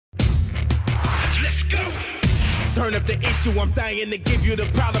Turn up the issue, I'm dying to give you the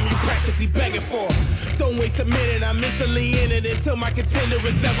problem you practically begging for. Don't waste a minute, I'm instantly in it until my contender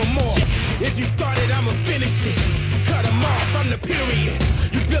is never more. If you started, I'ma finish it. Cut them off from the period.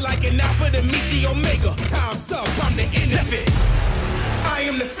 You feel like an alpha to meet the omega. Time's up, I'm the end of it. I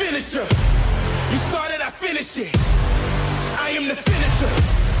am the finisher. You started, I finish it. I am the finisher.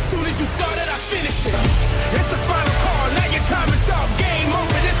 Soon as you started, I finish it. It's the final call, now your time is up. Game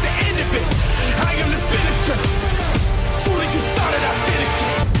over, it's the end of it. I am the finisher. Soon as you started, I finish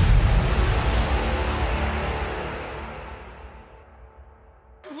it.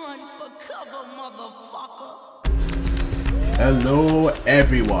 Run for cover, motherfucker. Hello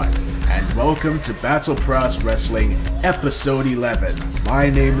everyone, and welcome to Battle Prowess Wrestling Episode 11. My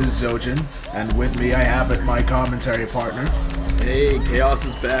name is Zojin, and with me I have my commentary partner. Hey, Chaos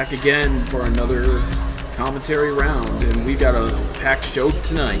is back again for another commentary round, and we got a packed show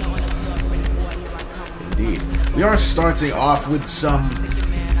tonight. Indeed. We are starting off with some,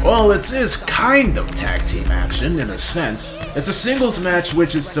 well, it is kind of tag team action in a sense. It's a singles match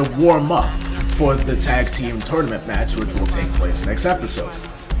which is to warm up for the tag team tournament match which will take place next episode.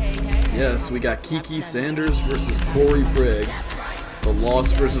 Yes, we got Kiki Sanders versus Cori Briggs, the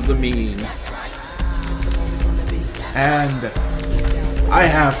Lost versus the Mean. And I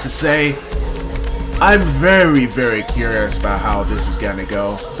have to say, I'm very, very curious about how this is gonna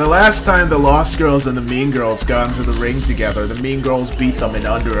go. The last time the Lost Girls and the Mean Girls got into the ring together, the Mean Girls beat them in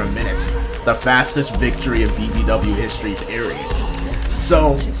under a minute. The fastest victory in BBW history, period.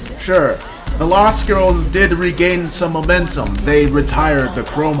 So, sure, the Lost Girls did regain some momentum. They retired the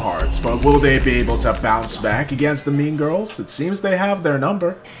Chrome Hearts, but will they be able to bounce back against the Mean Girls? It seems they have their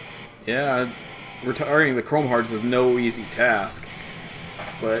number. Yeah, retiring the Chrome Hearts is no easy task.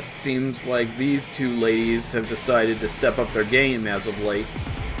 But it seems like these two ladies have decided to step up their game as of late.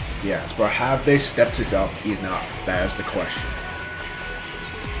 Yes, but have they stepped it up enough? That is the question.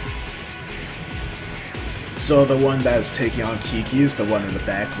 So the one that is taking on Kiki is the one in the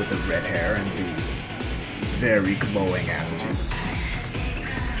back with the red hair and the very glowing attitude.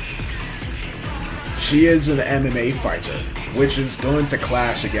 She is an MMA fighter, which is going to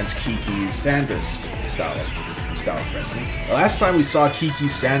clash against Kiki's Sanders style of wrestling. The last time we saw Kiki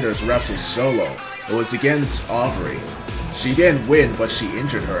Sanders wrestle solo, it was against Aubrey. She didn't win, but she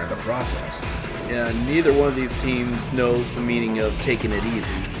injured her in the process. Yeah, neither one of these teams knows the meaning of taking it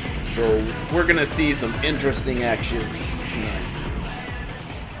easy. So we're gonna see some interesting action tonight.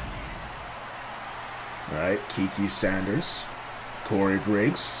 Alright, Kiki Sanders, Cori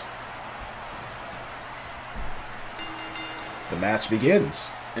Briggs. The match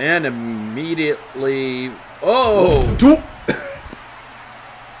begins. And immediately... Oh!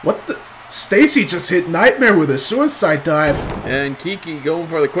 What the? Stacy just hit Nightmare with a suicide dive. And Kiki going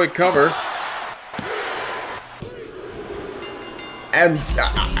for the quick cover. And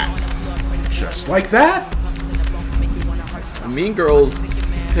just like that. The Mean Girls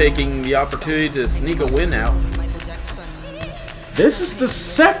taking the opportunity to sneak a win out. This is the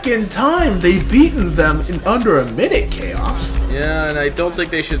second time they've beaten them in under a minute, Chaos. Yeah, and I don't think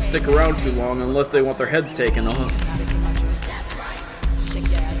they should stick around too long unless they want their heads taken off.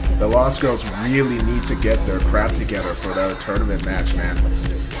 The Lost Girls really need to get their crap together for their tournament match, man.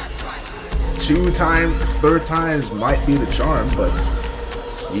 Third times might be the charm, but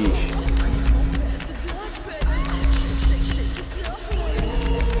eesh.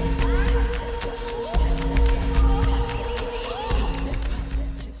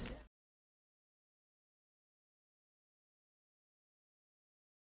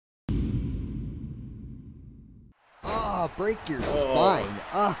 Break your spine.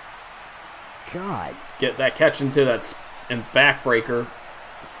 God. Get that catch into that and backbreaker.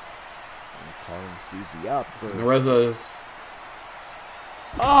 I'm calling Susie up for... Reza's...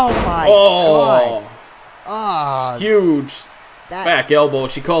 Oh my God. Ah. Huge back elbow.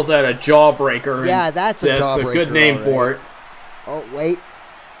 She calls that a jawbreaker. Yeah, that's a jawbreaker. That's a good name for it. Oh, wait.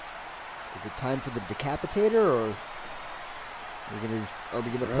 Is it time for the decapitator, or are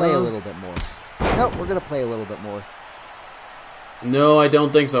we gonna play a little bit more? Nope, we're gonna play a little bit more. No, I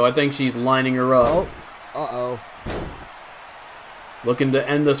don't think so. I think she's lining her up. Oh, uh-oh. Looking to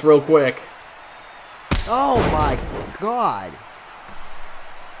end this real quick. Oh my God.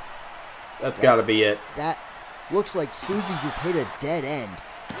 That's gotta be it. That looks like Susie just hit a dead end.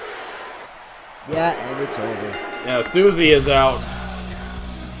 Yeah, and it's over. Yeah, Susie is out.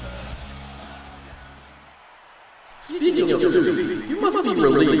 Speaking of Susie, you must be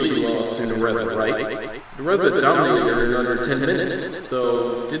relieved she lost to Reza, right? Reza dominated her in under 10 minutes.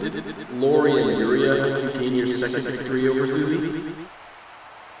 So, did Lori and Yuria help you gain your second victory over Susie?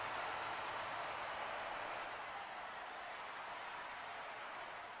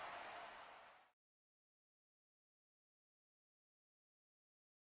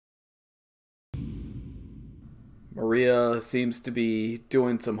 Maria seems to be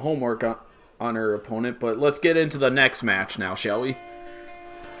doing some homework on her opponent, but let's get into the next match now, shall we?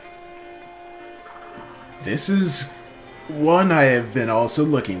 This is one I have been also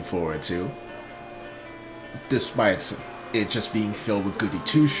looking forward to, despite it just being filled with goody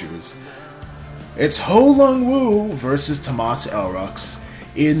two-shoes. It's Ho Lung Woo versus Tomas Elrux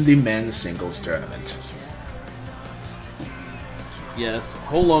in the men's singles tournament. Yes,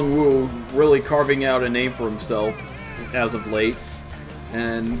 Ho Lung Woo really carving out a name for himself as of late,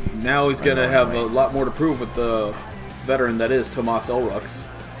 and now he's going to have a lot more to prove with the veteran that is Tomas Elrux.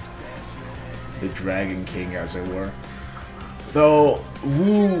 The Dragon King, as it were. Though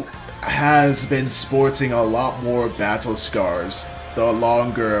Woo has been sporting a lot more battle scars the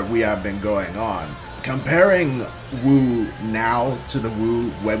longer we have been going on. Comparing Woo now to the Woo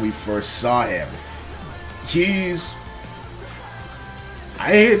when we first saw him,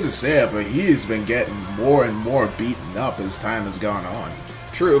 I hate to say it, but he's been getting more and more beaten up as time has gone on.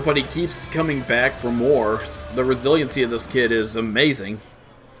 True, but he keeps coming back for more. The resiliency of this kid is amazing.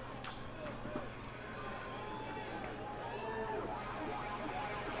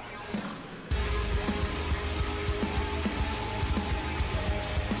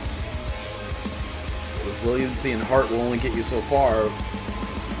 Resiliency and Hart will only get you so far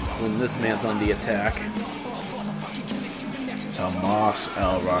when this man's on the attack. Tomas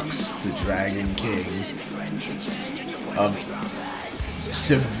Elrux, the Dragon King, a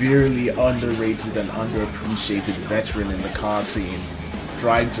severely underrated and underappreciated veteran in the car scene,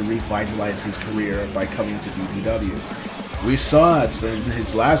 trying to revitalize his career by coming to DPW. We saw it in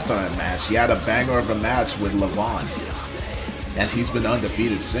his last tournament match. He had a banger of a match with Levon, and he's been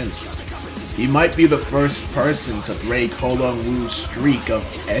undefeated since. He might be the first person to break Ho Lung Woo's streak of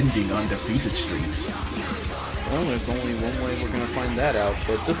ending undefeated streaks. Well, there's only one way we're going to find that out,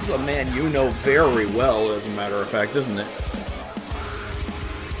 but this is a man you know very well, as a matter of fact, isn't it?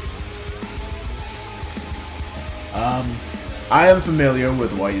 I am familiar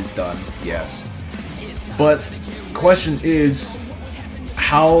with what he's done, yes. But, question is,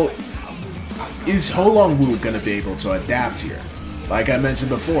 how is Ho Lung Woo going to be able to adapt here? Like I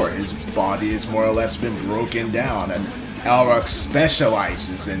mentioned before, his body has more or less been broken down, and Elrux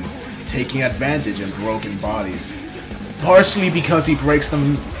specializes in taking advantage in broken bodies. Partially because he breaks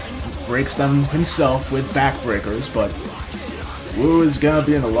them himself with backbreakers, but Woo is gonna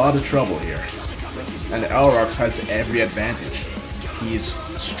be in a lot of trouble here. And Elrux has every advantage. He's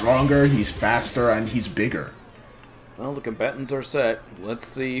stronger, he's faster, and he's bigger. Well, the combatants are set. Let's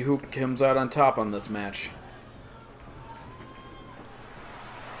see who comes out on top on this match.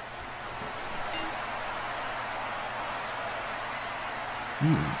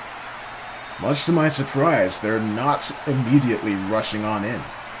 Much to my surprise, they're not immediately rushing on in.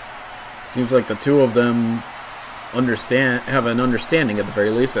 Seems like the two of them have an understanding at the very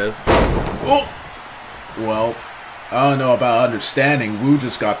least. Oh! Well, I don't know about understanding. Woo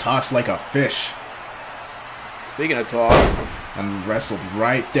just got tossed like a fish. Speaking of toss, and wrestled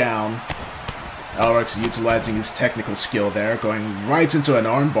right down. Elrux utilizing his technical skill there, going right into an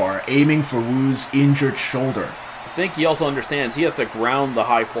armbar, aiming for Woo's injured shoulder. I think he also understands he has to ground the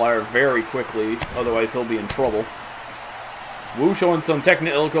high flyer very quickly, otherwise he'll be in trouble. Woo showing some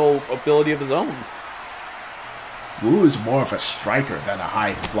technical ability of his own. Woo is more of a striker than a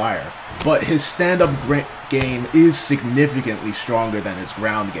high flyer, but his stand-up game is significantly stronger than his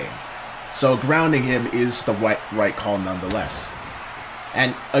ground game. So grounding him is the right call nonetheless.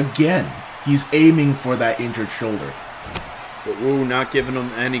 And again, he's aiming for that injured shoulder. But Woo not giving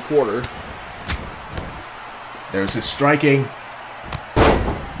him any quarter. There's his striking.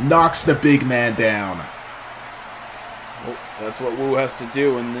 Knocks the big man down. Well, that's what Woo has to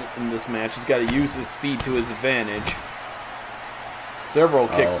do in this match. He's got to use his speed to his advantage. Several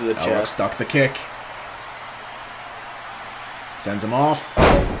kicks to the chest. Stuck the kick. Sends him off.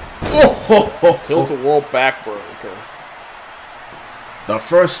 Oh! Tilt-a-whirl backbreaker. The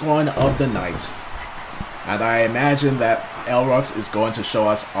first one of the night. And I imagine that Elrux is going to show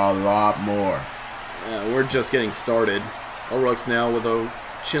us a lot more. Yeah, we're just getting started. Elrux now with a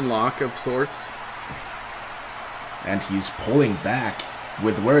chin lock of sorts. And he's pulling back.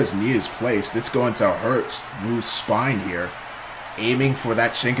 With where his knee is placed, it's going to hurt Woo's spine here. Aiming for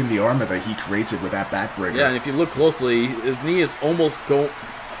that chink in the armor that he created with that backbreaker. Yeah, and if you look closely, his knee is almost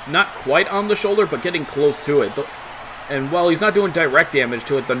not quite on the shoulder, but getting close to it. And while he's not doing direct damage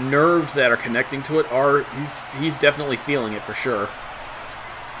to it, the nerves that are connecting to it are, he's definitely feeling it for sure.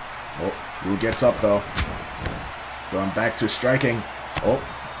 Oh, Woo gets up though. Going back to striking. Oh,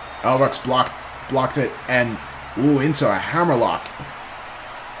 Elrux blocked it, and Woo into a hammerlock.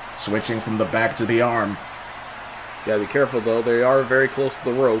 Switching from the back to the arm. Just gotta be careful, though. They are very close to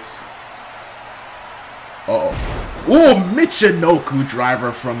the ropes. Uh-oh. Whoa, Michinoku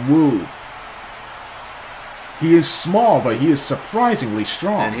driver from Wu. He is small, but he is surprisingly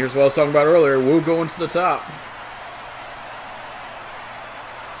strong. And here's what I was talking about earlier. Wu going to the top.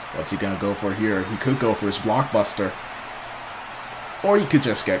 What's he gonna go for here? He could go for his blockbuster. Or he could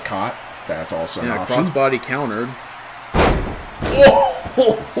just get caught. That's also an option. Crossbody countered.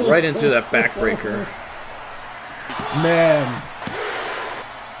 Oh! Right into that backbreaker. Man.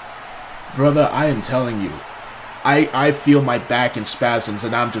 Brother, I am telling you. I feel my back in spasms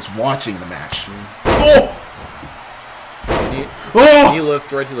and I'm just watching the match. Oh! Knee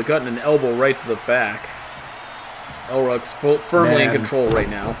lift right to the gut and an elbow right to the back. Elrux firmly in control right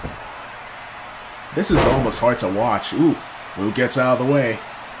now. This is almost hard to watch. Ooh, Wu gets out of the way.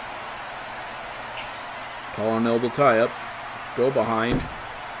 Call an elbow tie-up. Go behind.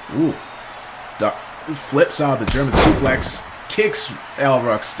 Ooh. Flips out of the German suplex. Kicks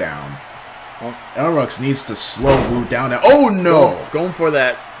Elrux down. Well, Elrux needs to slow Wu down. Oh, no! Going for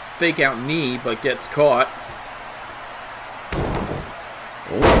that fake-out knee, but gets caught.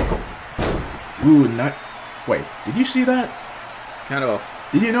 Oh. Wu not... Wait, did you see that? Kind of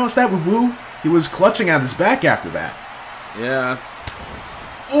Did you notice that with Wu? He was clutching at his back after that. Yeah.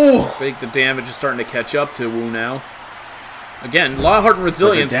 Oh! I think the damage is starting to catch up to Wu now. Again, a lot of heart and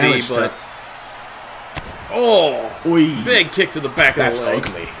resiliency, but... Oh! Oy. Big kick to the back of the leg. That's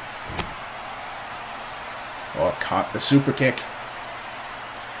ugly. Oh, caught the super kick.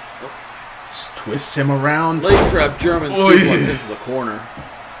 Twists him around. Leg trap German suplex into the corner.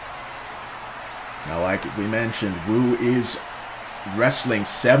 Now, like we mentioned, Wu is wrestling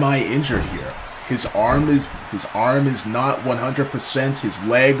semi-injured here. His arm is not 100%. His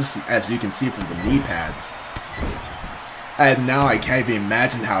legs, as you can see from the knee pads. And now I can't even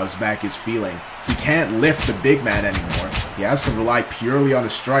imagine how his back is feeling. He can't lift the big man anymore. He has to rely purely on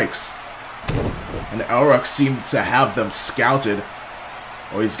his strikes. And Elrux seems to have them scouted.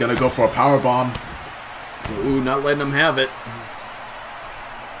 Oh, he's gonna go for a powerbomb. Ooh, not letting him have it.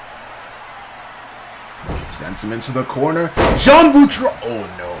 Sends him into the corner. John Wu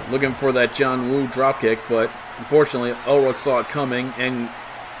oh no. Looking for that John Wu dropkick, but unfortunately Elrux saw it coming and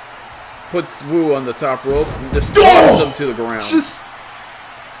puts Wu on the top rope and just tosses him to the ground.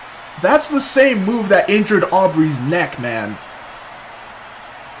 That's the same move that injured Aubrey's neck, man.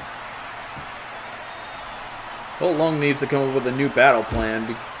 Colt Long needs to come up with a new battle plan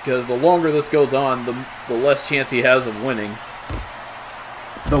because the longer this goes on, the less chance he has of winning.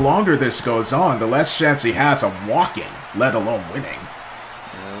 The longer this goes on, the less chance he has of walking, let alone winning.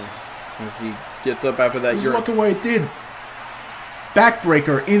 As he gets up after that, look at what it did.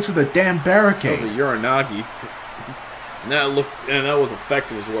 Backbreaker into the damn barricade. That was a Uranagi. And that was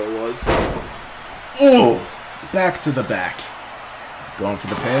effective, is what it was. Oh, back to the back. Going for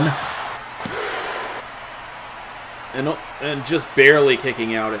the pin. And just barely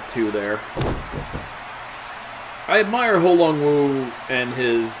kicking out at 2 there. I admire Ho Long Woo and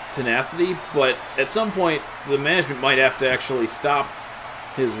his tenacity, but at some point the management might have to actually stop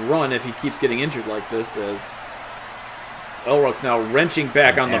his run if he keeps getting injured like this, as Elrux now wrenching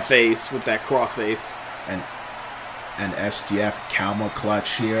back on the face with that crossface. An STF Kalma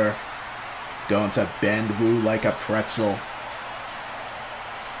clutch here. Going to bend Wu like a pretzel.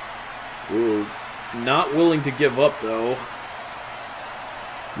 Ooh, not willing to give up though.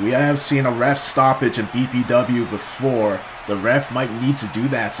 We have seen a ref stoppage in BPW before. The ref might need to do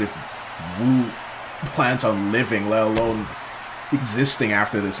that if Wu plans on living, let alone existing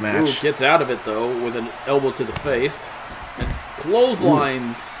after this match. Wu gets out of it though with an elbow to the face. And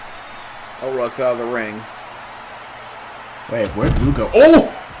clotheslines Elrux out of the ring. Wait, where'd Wu go? Oh!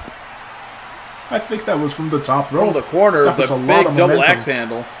 I think that was from the top rope. From the corner, that was the a lot big of double momentum. axe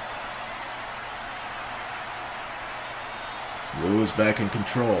handle. Wu is back in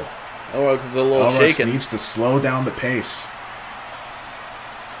control. Elrux is a little Elrux shaken. needs to slow down the pace.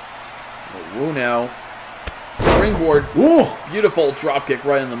 Wu now. Springboard. Ooh! Beautiful dropkick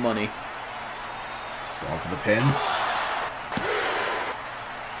right in the money. Going for the pin.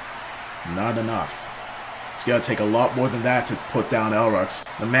 Not enough. It's gonna take a lot more than that to put down Elrux.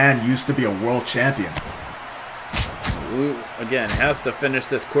 The man used to be a world champion. Wu, again, has to finish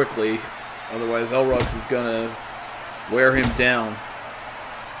this quickly. Otherwise, Elrux is gonna wear him down.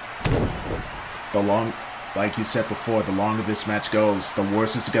 Like you said before, the longer this match goes, the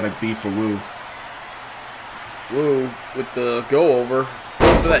worse it's gonna be for Wu. Wu with the go over.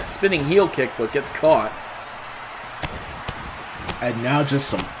 Goes for that spinning heel kick, but gets caught. And now just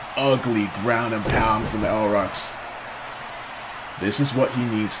some ugly ground and pound from Elrux. This is what he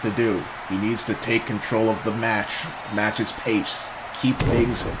needs to do. He needs to take control of the match's pace, keep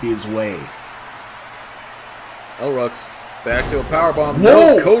things his way. Elrux back to a powerbomb.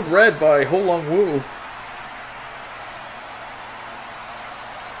 Whoa! No, code red by Ho Long Woo.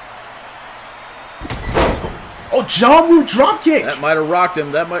 Oh, John Woo dropkick! That might have rocked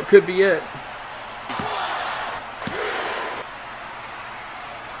him. Could be it.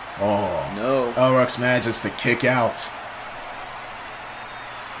 Oh, no. Elrux manages to kick out.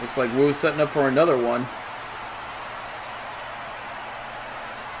 Looks like Woo's setting up for another one.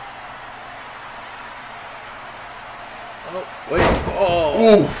 Oh, wait.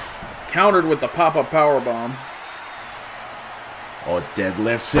 Oh. Oof. Countered with the pop-up powerbomb. Oh,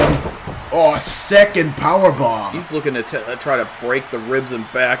 deadlifts him. Oh, second powerbomb. He's looking to try to break the ribs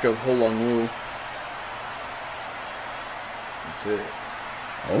and back of Ho Long Woo. That's it.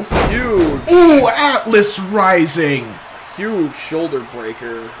 Oh. Huge. Ooh, Atlas Rising. Huge shoulder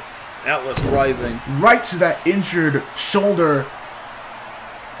breaker. Atlas Rising. Right to that injured shoulder.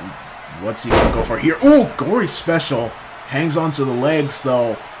 And what's he gonna go for here? Ooh, Gory special. Hangs onto the legs,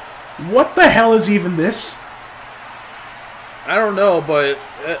 though. What the hell is even this? I don't know, but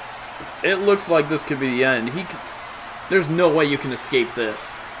it looks like this could be the end. There's no way you can escape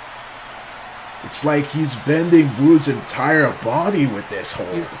this. It's like he's bending Woo's entire body with this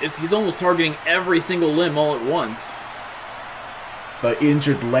hold. He's almost targeting every single limb all at once. The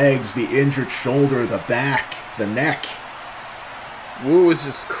injured legs, the injured shoulder, the back, the neck. Woo is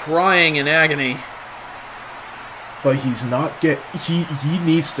just crying in agony. But he's not he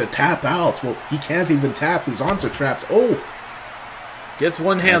needs to tap out. Well, he can't even tap. His arms are trapped. Oh! Gets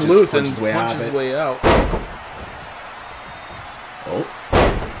one hand loose and punches his way out. Oh.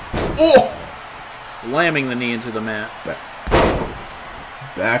 Oh! Slamming the knee into the mat.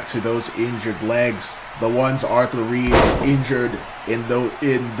 Back to those injured legs. The ones Arthur Reeves injured in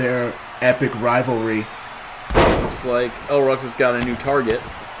their epic rivalry. Looks like Elrux has got a new target.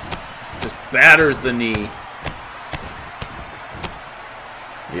 Just batters the knee.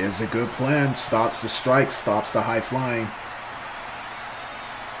 He has a good plan. Stops the strike, stops the high flying.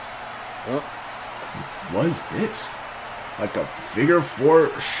 Oh. What is this? Like a figure four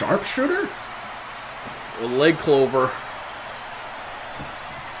sharpshooter? A leg clover.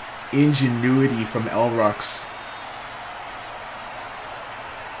 Ingenuity from Elrux.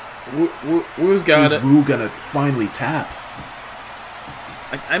 Woo's got it. Is Woo gonna finally tap?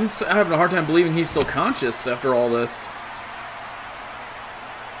 I'm having a hard time believing he's still conscious after all this.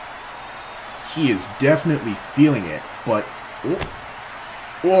 He is definitely feeling it, but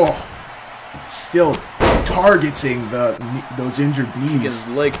still targeting those injured knees. Getting his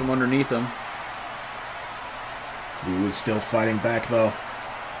leg from underneath him. Woo is still fighting back though.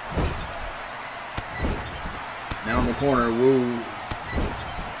 Now in the corner, Woo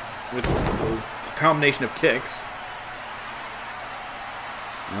with those combination of kicks.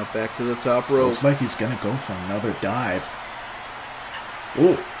 Now back to the top rope. Looks like he's gonna go for another dive.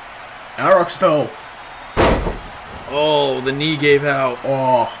 Ooh. Elrux though. Oh, the knee gave out.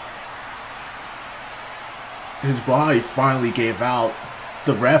 Oh. His body finally gave out.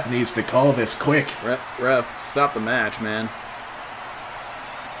 The ref needs to call this quick. Ref, stop the match, man.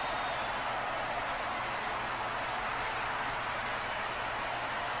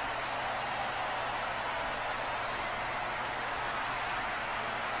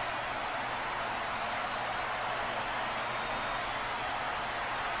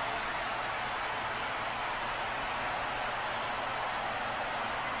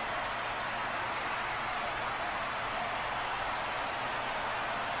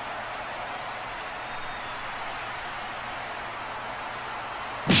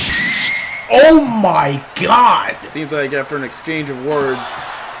 Oh my god! Seems like after an exchange of words,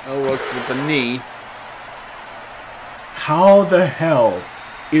 Elrux with the knee. How the hell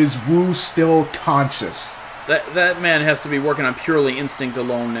is Woo still conscious? That man has to be working on purely instinct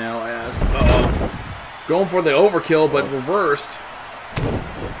alone now, as going for the overkill, but reversed.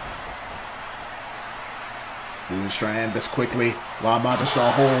 Woo's trying to end this quickly. La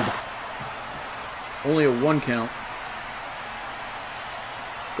Magistral hold. Only a 1 count.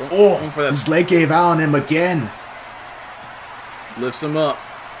 Going for that. His leg gave out on him again. Lifts him up.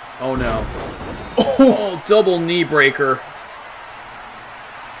 Oh no. Oh, double knee breaker.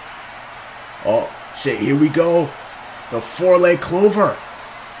 Oh, shit, here we go. The 4-leg clover.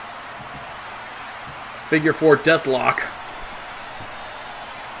 Figure 4 deathlock.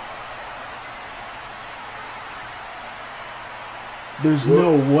 There's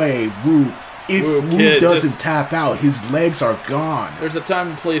no way Woo. If Woo doesn't tap out, his legs are gone. There's a time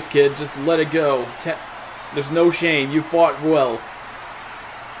and place, kid. Just let it go. There's no shame. You fought well.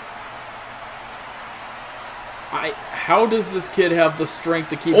 How does this kid have the strength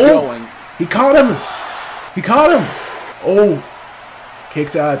to keep going? He caught him! He caught him! Oh!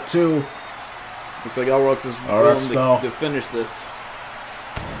 Kicked out too. Looks like Elrux is willing to finish this.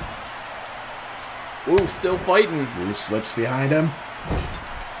 Ooh, still fighting. Ooh, slips behind him.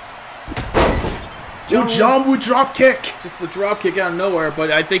 Ooh, John Woo drop kick! Just the drop kick out of nowhere,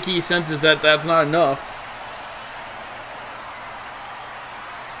 but I think he senses that that's not enough.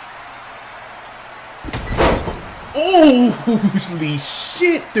 Oh, holy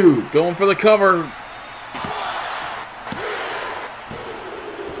shit, dude! Going for the cover.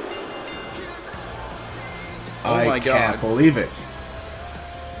 Oh my God. I can't believe it.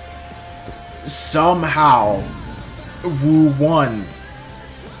 Somehow, Woo won.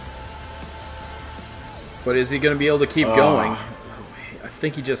 But is he going to be able to keep going? I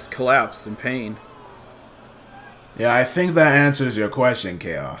think he just collapsed in pain. Yeah, I think that answers your question,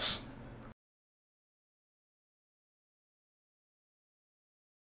 Chaos.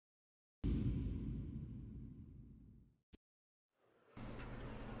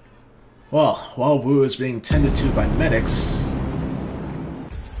 Well, while Woo is being tended to by medics...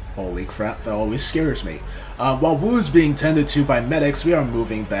 Holy crap, that always scares me. While Woo is being tended to by medics, we are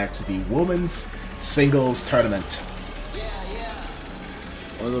moving back to the women's singles tournament.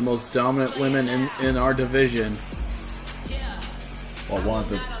 One of the most dominant women in our division. Well, one of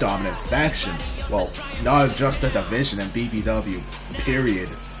the dominant factions. Well, not just a division in BBW, period.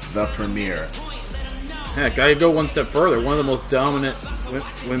 The premier. Heck, I go one step further. One of the most dominant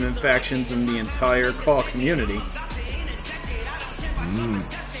women factions in the entire CAW community.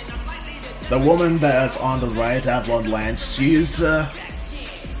 The woman that is on the right, Avalon Lance, she's, I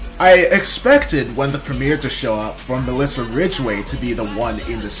expected when the premiere to show up for Melissa Ridgway to be the one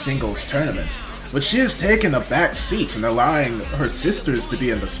in the singles tournament, but she has taken a back seat and allowing her sisters to be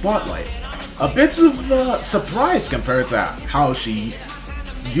in the spotlight. A bit of surprise compared to how she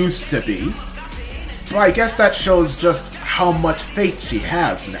used to be. But I guess that shows just how much faith she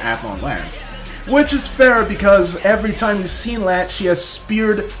has in Avalon Lance. Which is fair because every time you've seen Lance, she has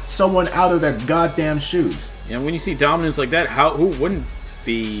speared someone out of their goddamn shoes. Yeah, when you see dominance like that, who wouldn't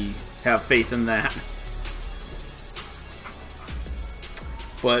have faith in that?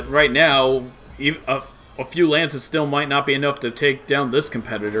 But right now, a few lances still might not be enough to take down this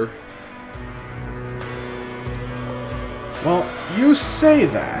competitor. Well, you say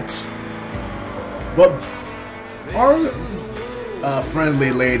that. But our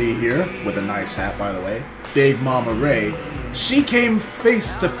friendly lady here, with a nice hat by the way, Big Mama Ray, she came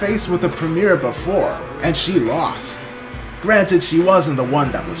face to face with the premier before, and she lost. Granted, she wasn't the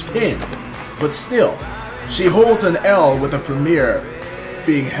one that was pinned, but still, she holds an L with the premier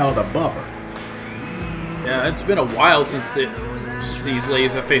being held above her. Yeah, it's been a while since these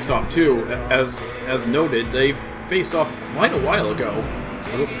ladies have faced off too. As noted, they faced off quite a while ago.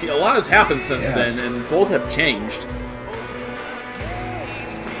 A lot has happened since then, and both have changed.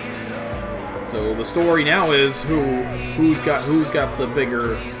 So the story now is who's got the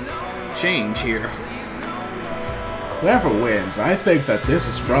bigger change here. Whoever wins, I think that this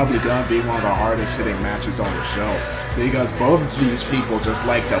is probably going to be one of the hardest hitting matches on the show, because both of these people just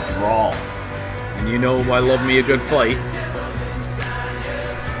like to brawl. And you know I love me a good fight.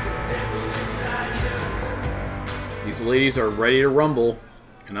 These ladies are ready to rumble,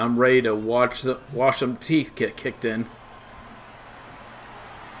 and I'm ready to watch some teeth get kicked in.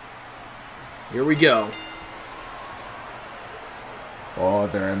 Here we go. Oh,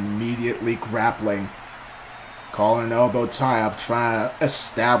 they're immediately grappling. Calling an elbow tie-up, trying to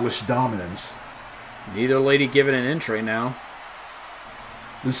establish dominance. Neither lady giving an inch right now.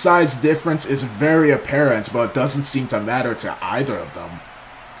 The size difference is very apparent, but it doesn't seem to matter to either of them.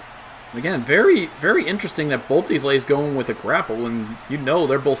 Again, very, very interesting that both these ladies going with a grapple, and you know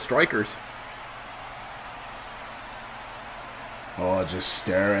they're both strikers. Oh, just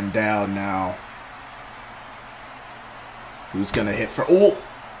staring down now. Who's gonna hit for... Oh!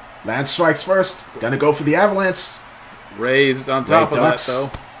 Lance strikes first. Gonna go for the avalanche. Ray's on top of that,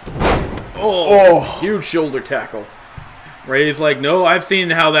 though. Oh! Huge shoulder tackle. Ray's like, no, I've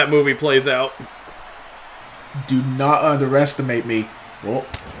seen how that movie plays out. Do not underestimate me. Oh.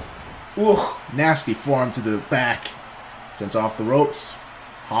 Ooh, nasty forearm to the back. Sends off the ropes.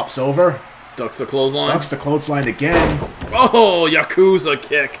 Hops over. Ducks the clothesline. Ducks the clothesline again. Oh, Yakuza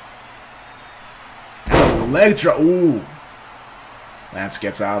kick. And a leg drop. Ooh. Lance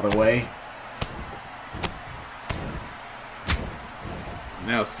gets out of the way.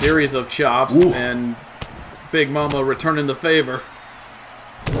 Now a series of chops, and Big Mama returning the favor.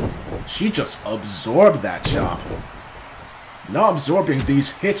 She just absorbed that chop. Not absorbing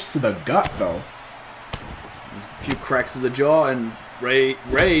these hits to the gut, though. A few cracks to the jaw, and Ray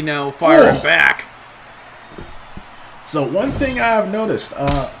now firing back. So one thing I have noticed,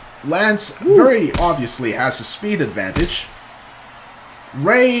 Lance very obviously has a speed advantage.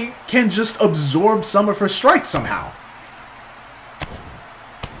 Ray can just absorb some of her strikes somehow.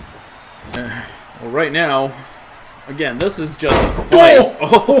 Well, right now, again, this is just a fight.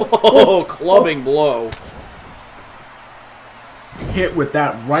 Oh, clubbing blow. Hit with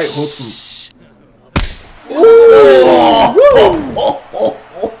that right hook from...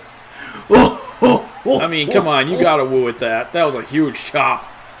 I mean, come on, you gotta woo at that. That was a huge chop.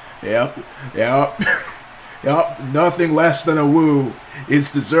 Yep. Nothing less than a woo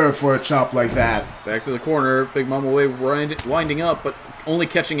is deserved for a chop like that. Back to the corner. Big Mama Wave winding up, but only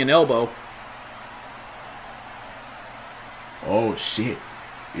catching an elbow. Oh, shit.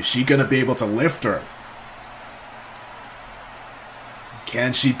 Is she gonna be able to lift her?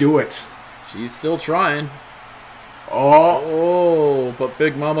 Can she do it? She's still trying. Oh, but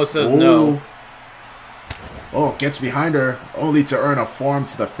Big Mama says no. Oh, gets behind her, only to earn a forearm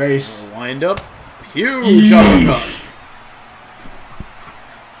to the face. Wind up. Huge uppercut.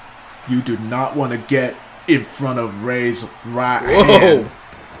 You do not want to get in front of Ray's right hand.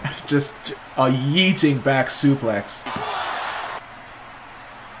 Just a yeeting back suplex.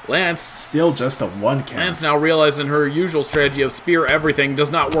 Lance. Still just a 1 count. Lance now realizing her usual strategy of spear everything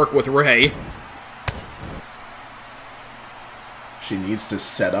does not work with Ray. She needs to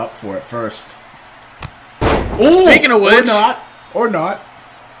set up for it first. Oh, speaking of which. Or not.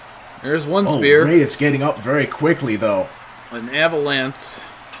 There's one spear. Ray is getting up very quickly, though. An avalanche.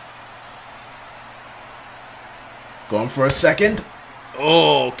 Going for a second.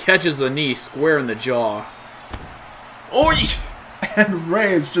 Oh, catches the knee square in the jaw. Oh, and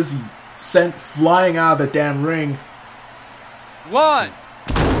Ray is just sent flying out of the damn ring. 1.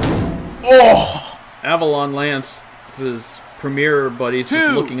 Oh! Avalon Lance's premier buddy's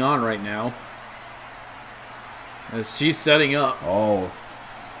just looking on right now. As she's setting up. Oh.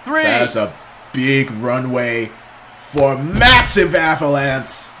 3. That's a big runway for massive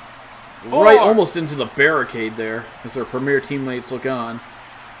avalanche. 4. Right almost into the barricade there as her premier teammates look on.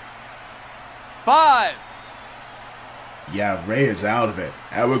 5. Yeah, Ray is out of it.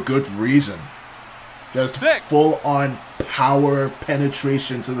 And with good reason. Just 6. full-on power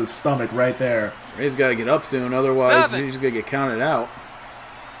penetration to the stomach right there. Ray's got to get up soon, otherwise 7. he's going to get counted out.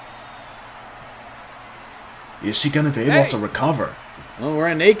 Is she going to be able to recover? Well, we're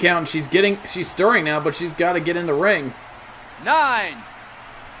at an 8 count, and she's stirring now, but she's got to get in the ring. 9.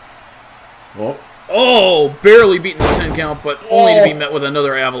 Oh, barely beating the 10 count, but only to be met with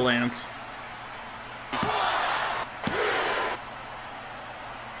another avalanche.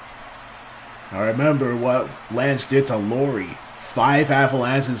 I remember what Lance did to Lori. 5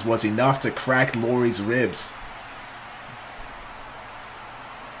 avalanches was enough to crack Lori's ribs.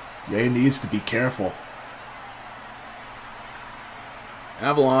 Ray needs to be careful.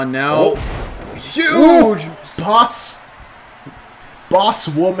 Avalon now. Huge! Boss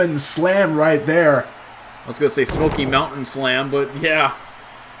woman slam right there. I was going to say Smoky Mountain Slam, but yeah.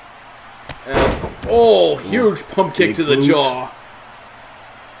 Huge pump kick to the jaw.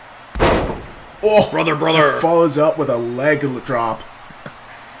 Oh, brother. Follows up with a leg drop.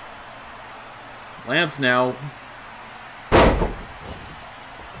 Lance now.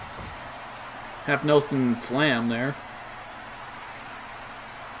 Half Nelson slam there.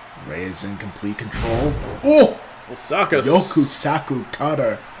 Ray is in complete control. Oh! Osaka. Yokusaku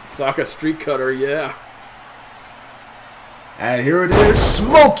cutter. Osaka street cutter, yeah. And here it is,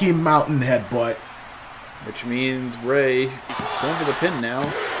 Smoky Mountain headbutt. Which means Ray going for the pin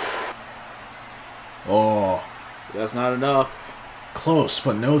now. Oh. But that's not enough. Close,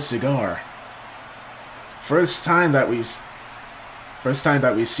 but no cigar. First time that we've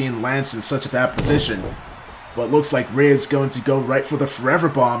seen Lance in such a bad position. But looks like Ray is going to go right for the Forever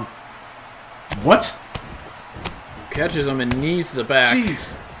Bomb. What? Catches him and knees to the back.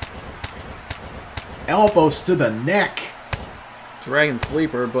 Jeez. Elbows to the neck. Dragon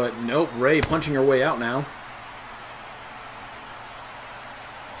Sleeper, but nope. Ray punching her way out now.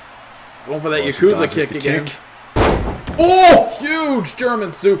 Going for that Yakuza kick again. Oh! Huge German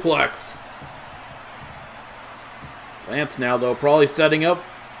suplex. Lance now, though, probably setting up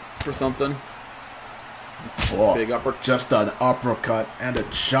for something. Oh, big uppercut. Just an uppercut and a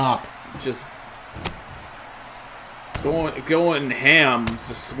chop. Just going ham,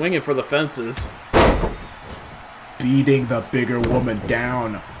 just swinging for the fences. Beating the bigger woman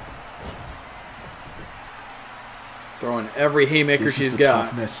down. Throwing every haymaker she's got.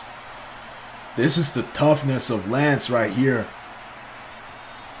 Toughness. This is the toughness of Lance right here.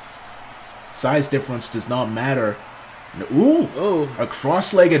 Size difference does not matter. Ooh, Oh, a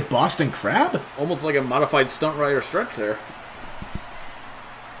cross-legged Boston Crab? almost like a modified stunt rider stretch there.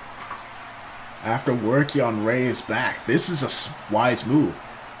 After working on Ray's back, this is a wise move.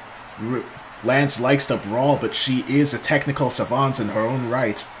 Lance likes to brawl, but she is a technical savant in her own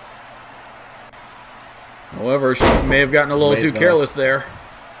right. However, she may have gotten a little too careless there.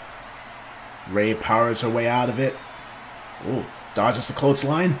 Ray powers her way out of it. Ooh, dodges the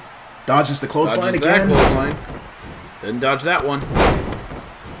clothesline. Dodges the clothesline again. That clothesline. Didn't dodge that one.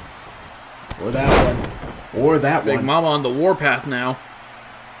 Or that one. Or that one. Big Mama on the warpath now.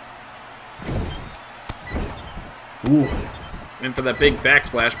 Ooh. And for that big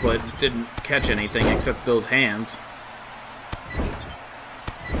backsplash, but didn't catch anything except those hands.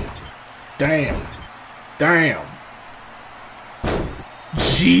 Damn. Damn.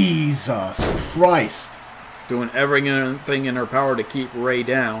 Jesus Christ. Doing everything in her power to keep Ray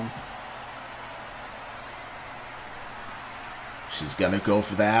down. She's gonna go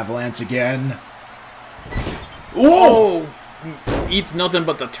for the avalanche again. Whoa! Oh! Eats nothing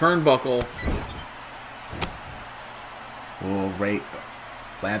but the turnbuckle. Oh, Ray.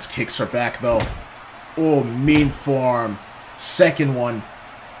 Lance kicks her back, though. Oh, mean forearm. Second one.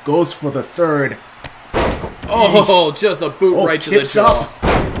 Goes for the third. Oh, just a boot right to the Kips jaw. up.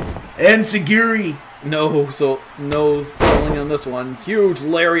 Enziguri. No selling on this one. Huge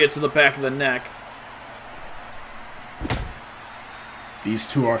lariat to the back of the neck.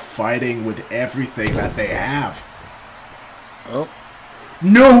 These two are fighting with everything that they have. Oh.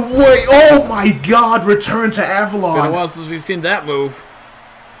 No way! Oh my god! Return to Been a Avalon! while since we've seen that move.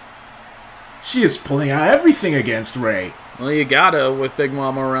 She is pulling out everything against Ray. Well, you gotta with Big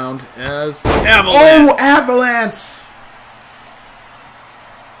Mama around as Avalon. Oh, Avalanche!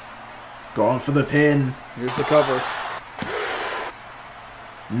 Going for the pin. Here's the cover.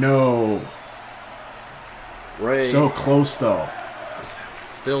 No. Ray So close, though.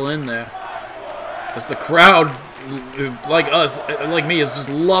 still in there. As the crowd, like us, like me, is just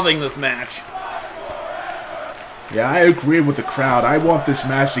loving this match. Yeah, I agree with the crowd. I want this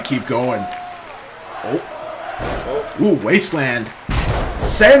match to keep going. Oh. Ooh, Wasteland.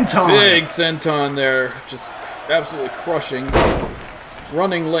 Senton! Big senton there. Just absolutely crushing.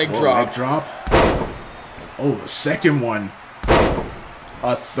 Running leg drop. Leg drop. Oh, a second one.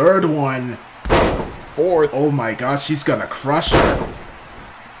 A third one. Fourth. Oh my gosh, she's gonna crush her.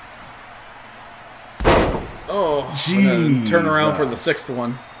 Oh, and then turn around for the sixth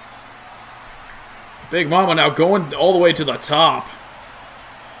one. Big Mama now going all the way to the top.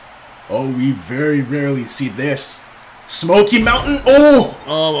 Oh, we very rarely see this. Smoky Mountain. Oh!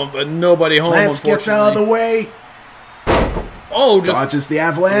 Oh, but nobody home, Lance gets out of the way. Oh, just Dodges the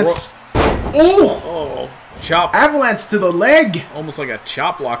avalanche. Oh! Oh, chop. Avalanche to the leg. Almost like a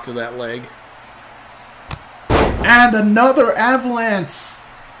chop block to that leg. And another avalanche.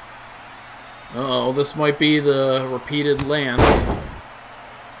 Uh-oh, this might be the repeated Lance.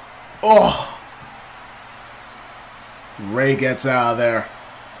 Oh! Ray gets out of there.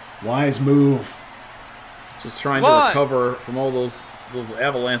 Wise move. Just trying to recover from all those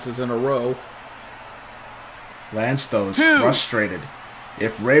avalanches in a row. Lance, though, is frustrated.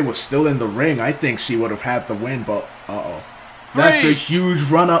 If Ray was still in the ring, I think she would have had the win, but uh-oh. That's a huge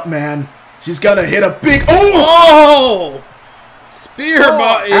run-up, man. She's gonna hit a big... Oh! Oh! Spear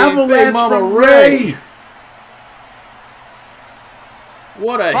by Avalanche from Ray!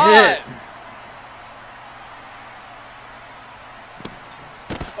 What a hit.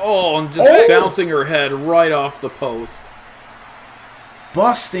 Oh, and just bouncing her head right off the post.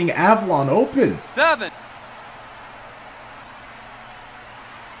 Busting Avalon open. 7.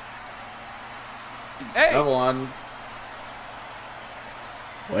 8. Avalon,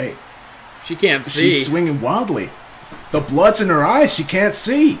 Wait. she can't see. She's swinging wildly. The blood's in her eyes. She can't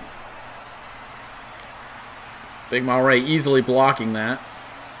see. Big Mama Ray easily blocking that.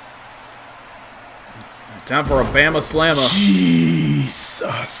 Time for a Bama Slammer.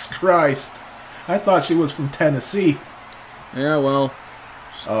 Jesus Christ. I thought she was from Tennessee. Yeah, well,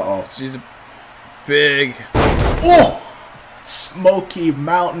 Uh-oh. she's a big... Oh! Smoky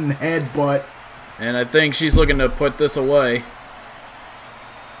Mountain headbutt. And I think she's looking to put this away.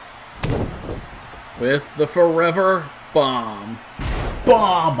 With the Forever Bomb.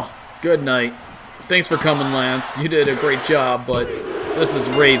 Bomb! Good night. Thanks for coming, Lance. You did a great job, but this is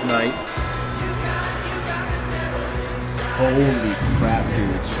Ray's night. Holy crap,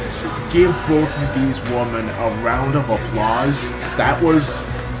 dude. Give both of these women a round of applause. That was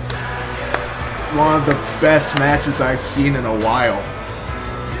one of the best matches I've seen in a while.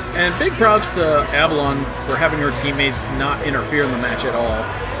 And big props to Avalon for having her teammates not interfere in the match at all.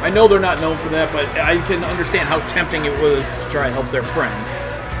 I know they're not known for that, but I can understand how tempting it was to try and help their friend.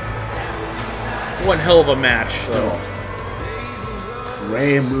 One hell of a match, so.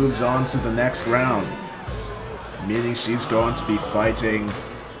 Ray moves on to the next round, meaning she's going to be fighting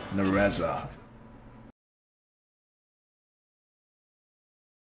Nereza.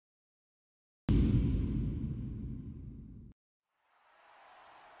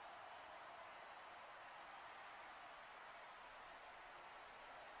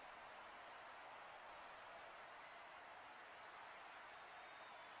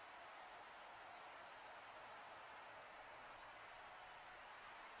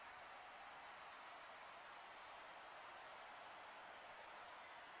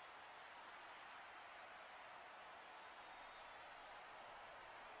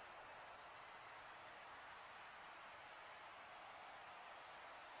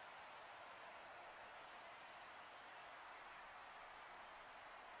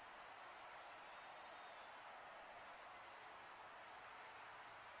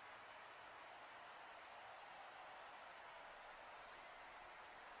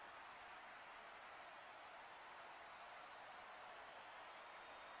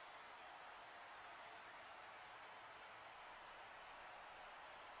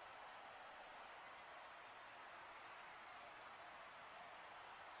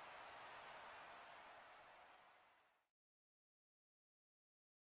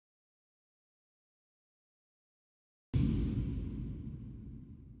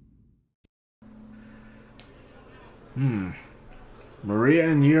 Maria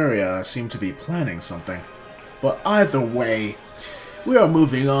and Yuria seem to be planning something. But either way, we are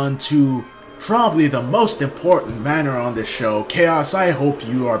moving on to probably the most important matter on this show. Chaos, I hope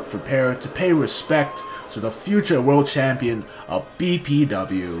you are prepared to pay respect to the future world champion of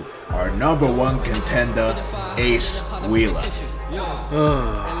BPW, our #1 contender, Ace Wheeler.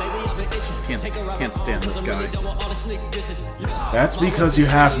 Can't stand this guy. That's because you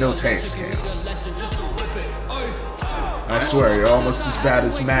have no taste, Chaos. I swear, you're almost as bad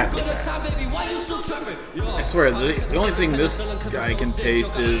as Matt with that. I swear, the only thing this guy can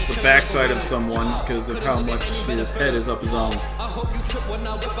taste is the backside of someone because of how much his head is up his own.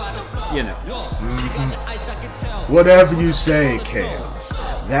 You know. Whatever you say, Chaos.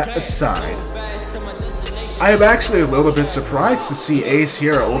 That aside, I am actually a little bit surprised to see Ace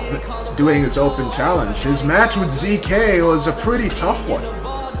here doing his open challenge. His match with ZK was a pretty tough one.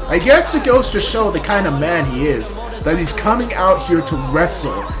 I guess it goes to show the kind of man he is, that he's coming out here to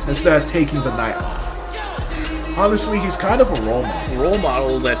wrestle instead of taking the night off. Honestly, he's kind of a role model. Role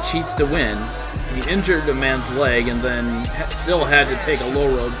model that cheats to win. He injured a man's leg and then still had to take a low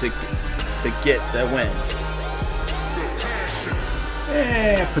road to get that win.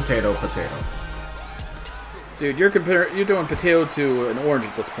 Potato, potato. Dude, you're doing potato to an orange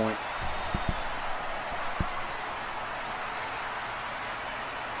at this point.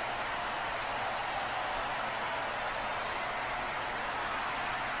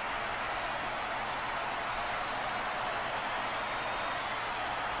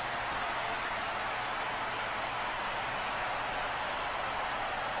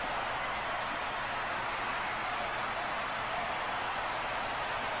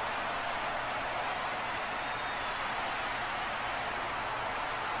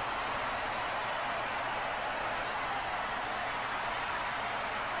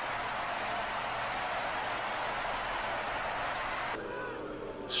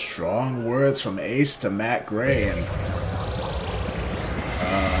 Strong words from Ace to Matt Gray, and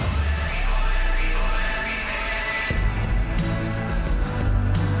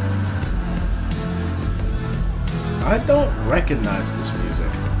I don't recognize this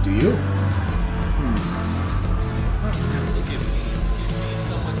music. Do you?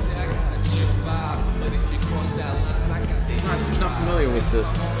 I'm not familiar with this.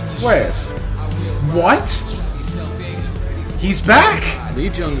 Where's? What? He's back! Lee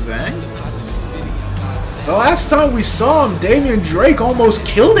Jung Zhang? The last time we saw him, Damion Drake almost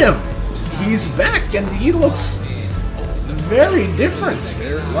killed him. He's back, and he looks very different.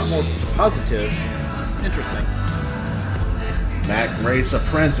 They're a lot more positive. Interesting. Matt Gray's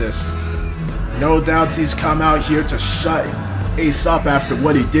apprentice. No doubt he's come out here to shut Ace up after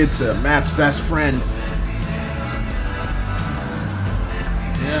what he did to Matt's best friend.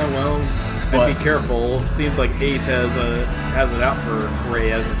 Yeah, well, but be careful. Seems like Ace has it out for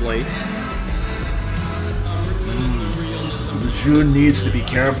Gray as of late. June needs to be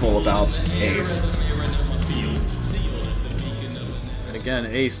careful about Ace. And again,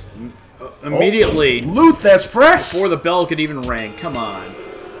 Ace immediately loot this press before the bell could even ring. Come on.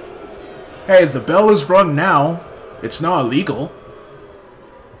 Hey, the bell is rung now. It's not illegal.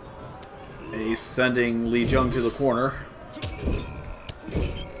 Ace sending Lee Jung to the corner.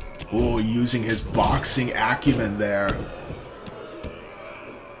 Oh, using his boxing acumen there.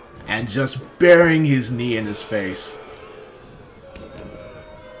 And just burying his knee in his face.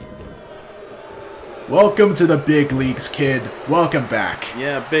 Welcome to the big leagues, kid. Welcome back.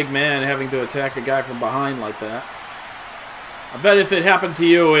 Yeah, big man having to attack a guy from behind like that. I bet if it happened to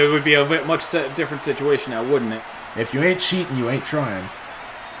you, it would be a much different situation now, wouldn't it? If you ain't cheating, you ain't trying.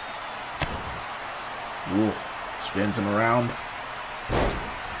 Ooh, spins him around.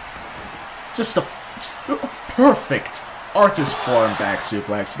 Just a perfect artist form back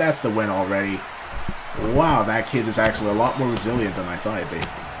suplex. That's the win already. Wow, that kid is actually a lot more resilient than I thought he'd be.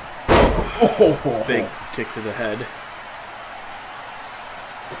 Oh, big kick to the head.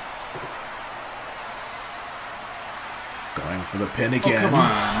 Going for the pin again. Oh, come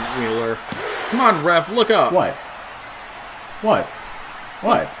on, Wheeler. Come on, ref, look up. What? What?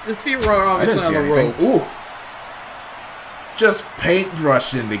 What? His feet were obviously on the ropes. Ooh. Just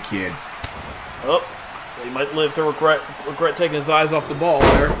paintbrushing the kid. Oh, he might live to regret taking his eyes off the ball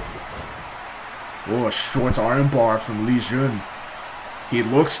there. Oh, a short arm bar from Lee Jun. He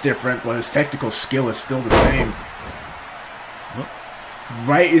looks different, but his technical skill is still the same.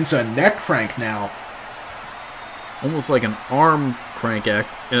 Right into a neck crank now. Almost like an arm crank,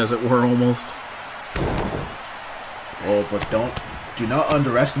 as it were, almost. Oh, but do not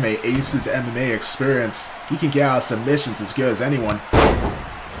underestimate Ace's MMA experience. He can get out of submissions as good as anyone.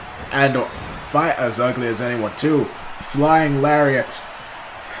 And fight as ugly as anyone, too. Flying lariat.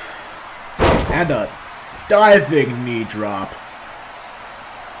 And a diving knee drop.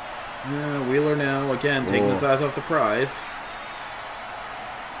 Yeah, Wheeler now, again, taking his eyes off the prize.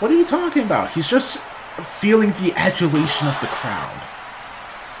 What are you talking about? He's just feeling the adulation of the crowd.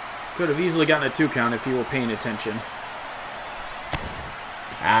 Could have easily gotten a 2 count if he were paying attention.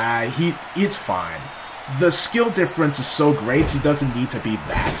 It's fine. The skill difference is so great, he doesn't need to be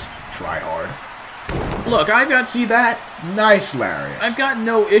that try hard. Look, See that? Nice lariat. I've got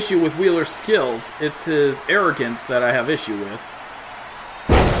no issue with Wheeler's skills. It's his arrogance that I have issue with.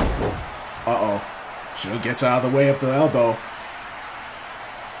 Uh-oh. Sure gets out of the way of the elbow.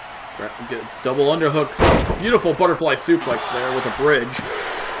 Double underhooks. Beautiful butterfly suplex there with a bridge.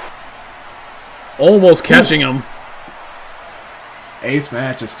 Almost catching him. Ace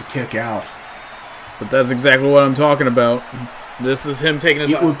manages to kick out. But that's exactly what I'm talking about. This is him taking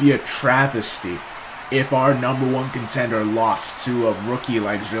his... It would be a travesty if our #1 contender lost to a rookie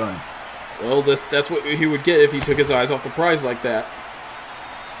like Jun. Well, that's what he would get if he took his eyes off the prize like that.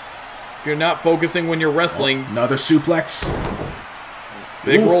 If you're not focusing when you're wrestling... Oh, another suplex.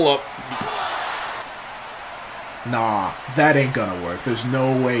 Big roll-up. Nah, that ain't gonna work. There's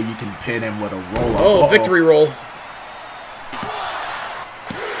no way you can pin him with a roll-up. Oh, victory roll.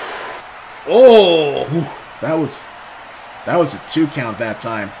 Oh! Ooh, that was a 2 count that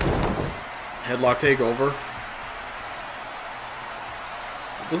time. Headlock takeover.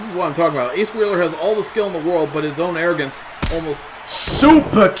 This is what I'm talking about. Ace Wheeler has all the skill in the world, but his own arrogance almost...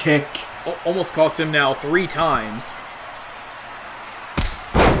 Super kick! Almost cost him now 3 times.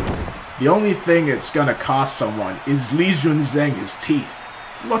 The only thing it's gonna cost someone is Lee Jun Zheng's teeth.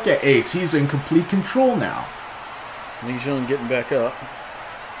 Look at Ace, he's in complete control now. Lee Jun getting back up.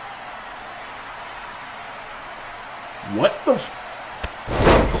 What the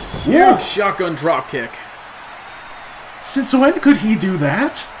Huge shotgun drop kick. Since when could he do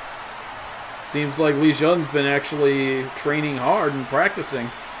that? Seems like Lee Jun's been actually training hard and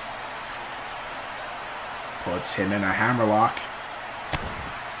practicing. Puts him in a hammerlock.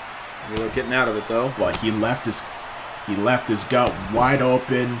 Wheeler getting out of it though. But he left his gut wide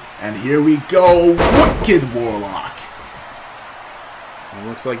open, and here we go, Wicked Warlock. It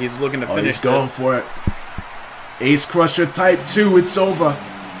looks like he's looking to finish he's going for it. Ace Crusher Type 2, it's over.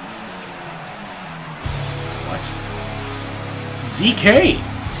 What? ZK!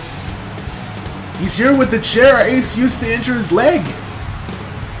 He's here with the chair Ace used to injure his leg.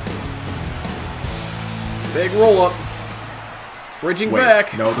 Big roll up. Bridging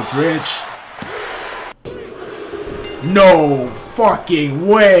back. No, the bridge. No fucking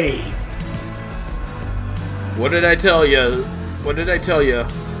way. What did I tell you? What did I tell you?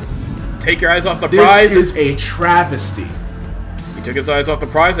 Take your eyes off the prize. This is a travesty. He took his eyes off the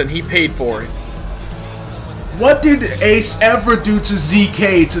prize and he paid for it. What did Ace ever do to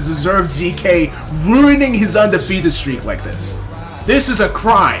ZK to deserve ZK ruining his undefeated streak like this? This is a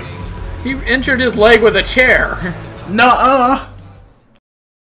crime. He injured his leg with a chair. Nuh-uh.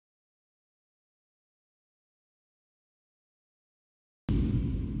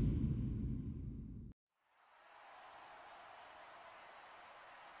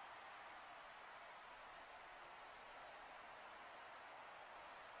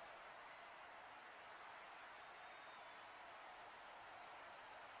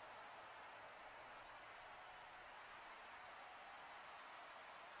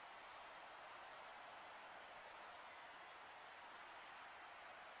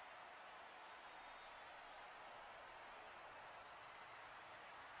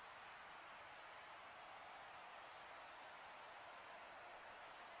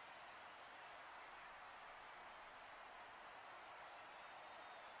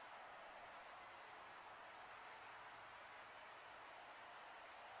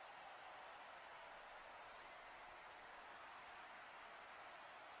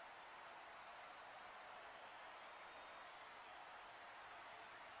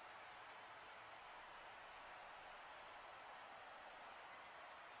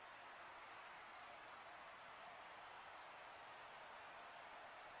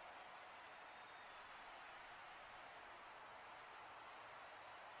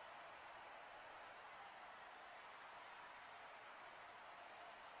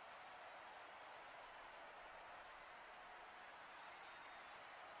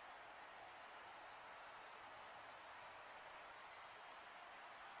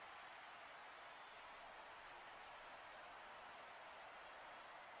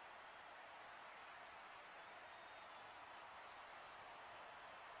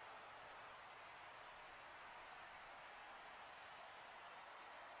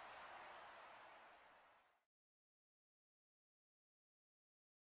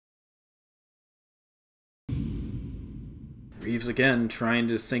 Reeves again, trying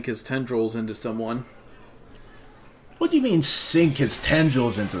to sink his tendrils into someone. What do you mean sink his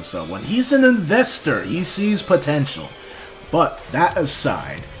tendrils into someone? He's an investor. He sees potential. But that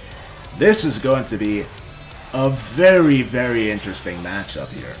aside, this is going to be a very, very interesting matchup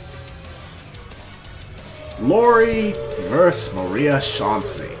here. Lori versus Maria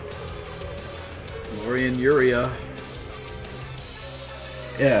Chancy. Lori and Yuria.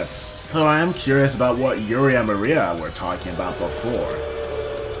 Yes, though I am curious about what Yuria and Maria were talking about before.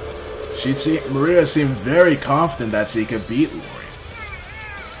 Maria seemed very confident that she could beat Lori.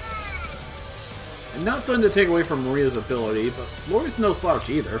 And not fun to take away from Maria's ability, but Lori's no slouch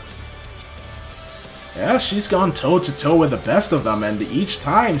either. Yeah, she's gone toe-to-toe with the best of them, and each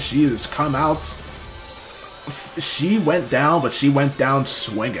time she has come out... She went down, but she went down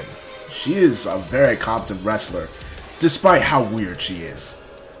swinging. She is a very competent wrestler, despite how weird she is.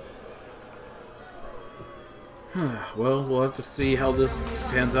 Well, we'll have to see how this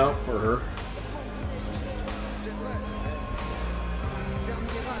pans out for her.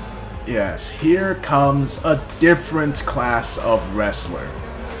 Yes, here comes a different class of wrestler.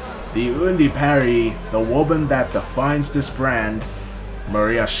 The Undi Pari, the woman that defines this brand,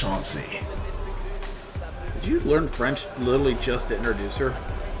 Maria Chancy. Did you learn French literally just to introduce her?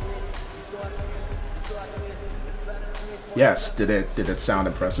 Yes, did it sound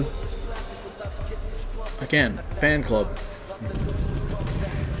impressive? Again, fan club.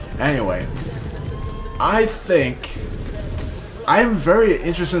 Anyway, I think I'm very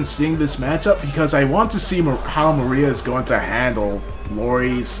interested in seeing this matchup because I want to see how Maria is going to handle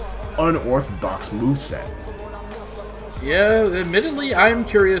Lori's unorthodox moveset. Yeah, admittedly, I'm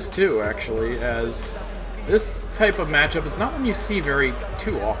curious too, actually, as this type of matchup is not one you see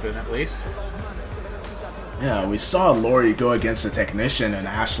too often, at least. Yeah, we saw Lori go against a technician in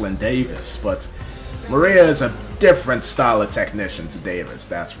Ashlyn Davis, but Maria is a different style of technician to Davis,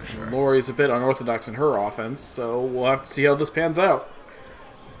 that's for sure. Lori's a bit unorthodox in her offense, so we'll have to see how this pans out.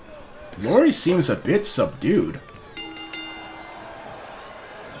 Lori seems a bit subdued.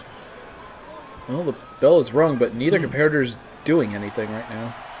 Well, the bell is rung, but neither competitor's doing anything right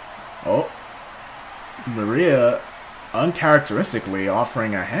now. Oh. Maria uncharacteristically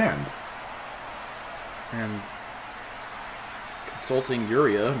offering a hand. And consulting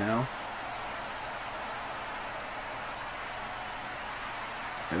Yuria now.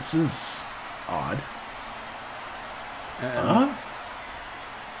 This is odd.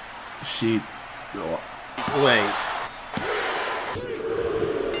 She... Wait.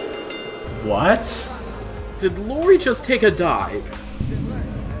 What? Did Lori just take a dive?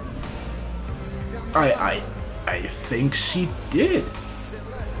 I think she did.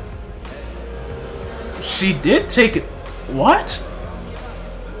 She did take it. What?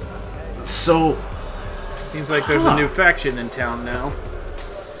 So... Seems like there's a new faction in town now.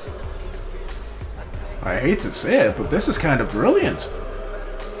 I hate to say it, but this is kind of brilliant.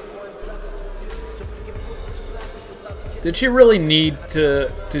 Did she really need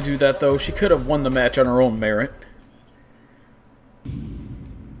to do that, though? She could have won the match on her own merit.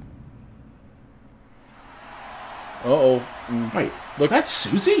 Uh-oh. Wait, is that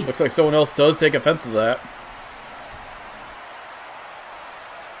Susie? Looks like someone else does take offense to that.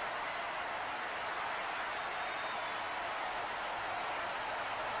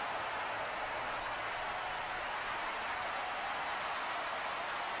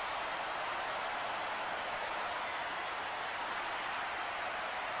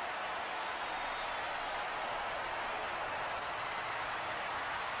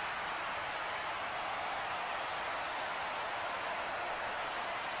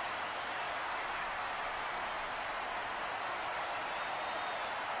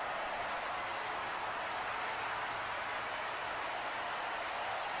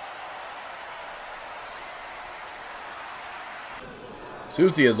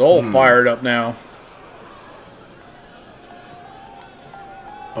 Susie is all fired up now.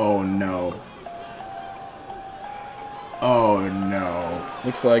 Oh no. Oh no.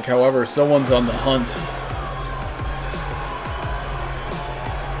 Looks like, however, someone's on the hunt.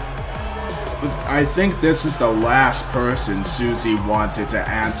 I think this is the last person Susie wanted to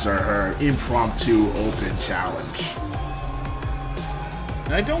answer her impromptu open challenge.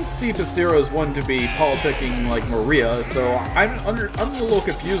 And I don't see Basira as one to be politicking like Maria, so I'm a little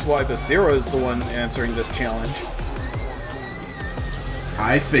confused why Basira is the one answering this challenge.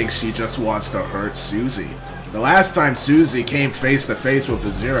 I think she just wants to hurt Susie. The last time Susie came face to face with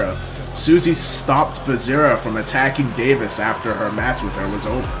Basira, Susie stopped Basira from attacking Davis after her match with her was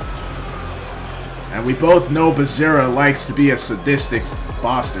over. And we both know Basira likes to be a sadistic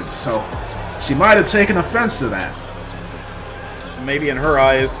bastard, so she might have taken offense to that. maybe in her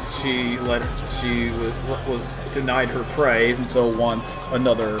eyes, she was denied her prey, and so wants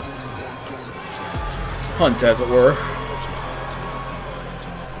another hunt, as it were.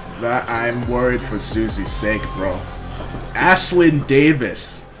 That I'm worried for Susie's sake, bro. Ashlyn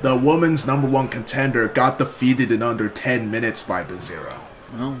Davis, the woman's #1 contender, got defeated in under 10 minutes by Bazira.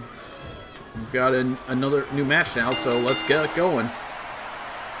 Well, we've got another new match now, so let's get it going.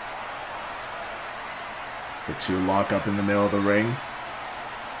 The two lock up in the middle of the ring.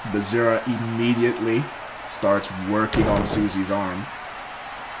 Bazira immediately starts working on Susie's arm,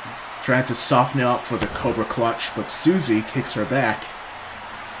 trying to soften it up for the Cobra Clutch, but Susie kicks her back.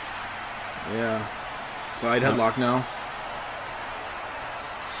 Yeah. Side headlock now.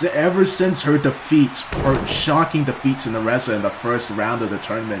 Ever since her defeat, her shocking defeat to Nereza in the first round of the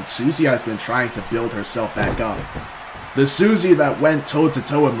tournament, Susie has been trying to build herself back up. The Susie that went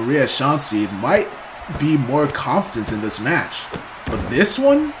toe-to-toe with Maria Chancy might be more confident in this match. But this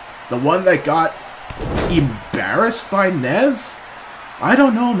one? The one that got embarrassed by Nez? I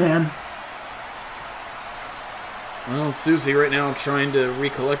don't know, man. Well, Susie right now trying to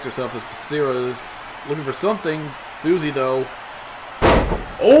recollect herself as Bazira is looking for something. Susie, though...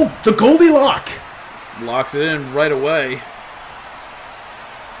 Oh, the Goldilocks! Locks it in right away.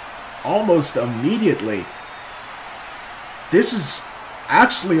 Almost immediately. This is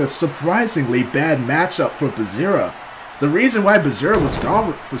actually a surprisingly bad matchup for Bazira. The reason why Bazira was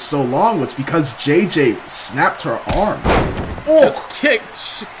gone for so long was because JJ snapped her arm. Oh! Just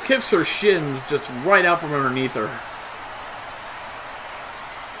kicks her shins just right out from underneath her.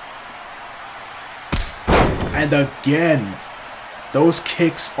 And again, those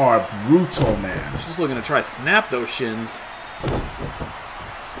kicks are brutal, man. She's looking to try to snap those shins.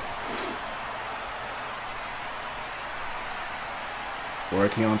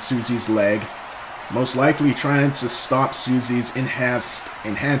 Working on Susie's leg. Most likely trying to stop Susie's enhanced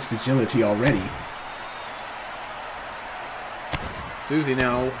agility already. Susie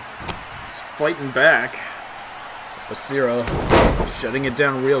now is fighting back. Bazira shutting it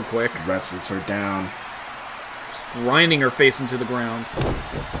down real quick. Wrestles her down. Grinding her face into the ground.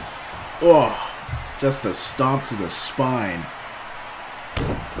 Oh, just a stomp to the spine.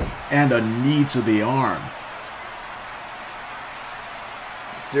 And a knee to the arm.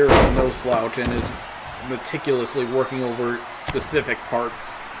 Bazira no slouch and is meticulously working over specific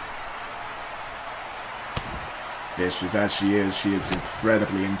parts. Vicious as she is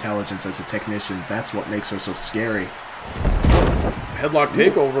incredibly intelligent as a technician. That's what makes her so scary. Headlock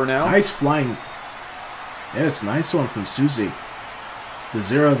takeover now. Nice flying. Yes, nice one from Susie.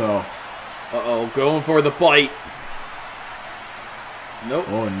 Bazira, though. Uh-oh, going for the bite. Nope.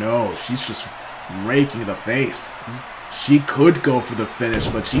 Oh, no. She's just raking the face. She could go for the finish,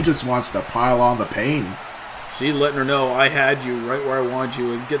 but she just wants to pile on the pain. She letting her know, I had you right where I wanted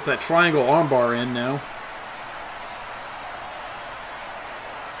you, and gets that triangle armbar in now.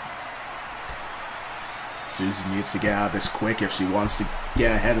 Susie needs to get out of this quick if she wants to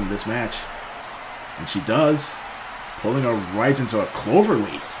get ahead in this match. And she does, pulling her right into a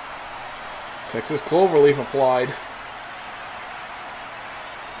cloverleaf. Texas cloverleaf applied.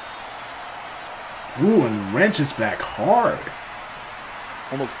 Ooh, and wrenches back hard.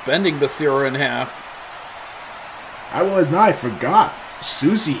 Almost bending Bazira in half. I will admit, I forgot.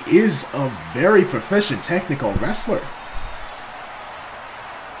 Susie is a very proficient technical wrestler.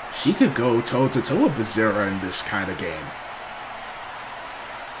 She could go toe-to-toe with Bazira in this kind of game.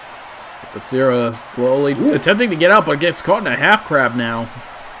 Bazira slowly attempting to get out, but gets caught in a half crab now.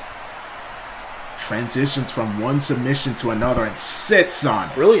 Transitions from one submission to another and sits on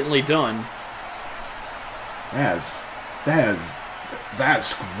it. Brilliantly done. That's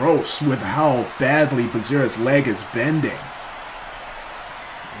gross with how badly Bazira's leg is bending.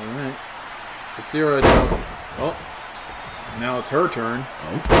 Alright. Bazira now. Oh. Now it's her turn.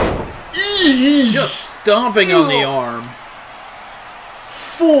 Oh. Just stomping on the arm.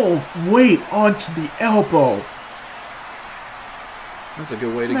 Full weight onto the elbow. That's a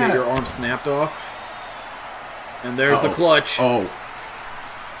good way to get your arm snapped off. And there's the clutch. Oh.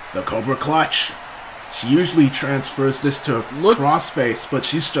 The Cobra Clutch. She usually transfers this to crossface, but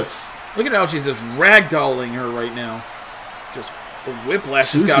she's just... Look at how she's just ragdolling her right now. Just the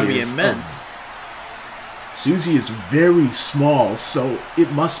whiplash has got to be immense. Susie is very small, so it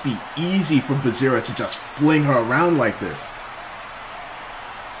must be easy for Bazira to just fling her around like this.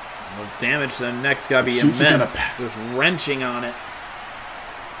 Well, damage to the neck's got to be immense. Just wrenching on it.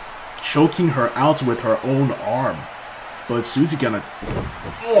 Choking her out with her own arm. But Susie gonna...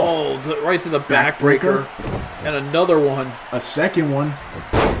 Oh, right to the backbreaker. And another one. A second one.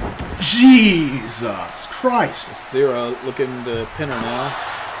 Jesus Christ. Zero looking to pin her now.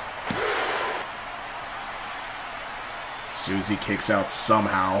 Susie kicks out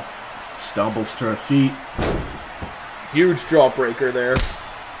somehow. Stumbles to her feet. Huge jawbreaker there.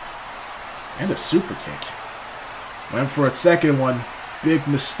 And a super kick. Went for a second one. Big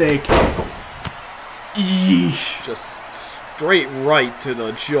mistake. Eesh. Just straight right to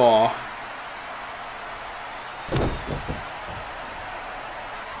the jaw.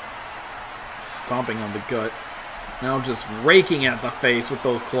 Stomping on the gut. Now just raking at the face with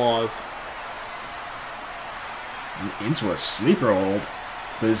those claws. Into a sleeper hold.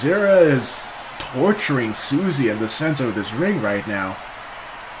 Bazira is torturing Susie in the center of this ring right now.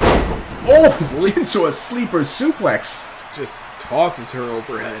 Oh! Into a sleeper suplex. Just tosses her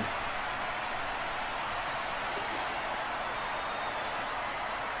overhead.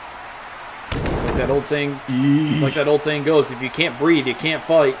 It's like that old saying. It's like that old saying goes: if you can't breathe, you can't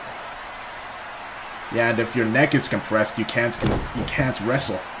fight. Yeah, and if your neck is compressed, you can't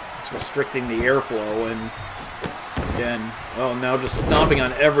wrestle. It's restricting the airflow, and again, oh, now just stomping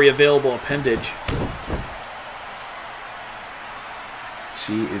on every available appendage.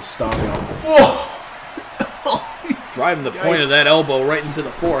 She is stomping on. Oh! Driving the point of that elbow right into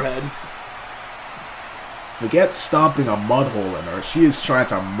the forehead. Forget stomping a mud hole in her. She is trying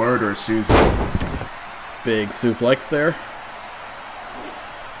to murder Susie. Big suplex there.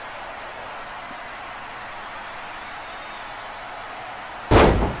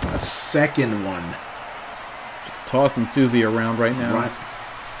 A second one. Just tossing Susie around right now.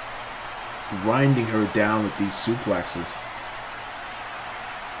 Grinding her down with these suplexes.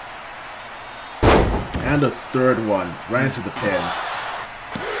 And a third one. Right into the pin.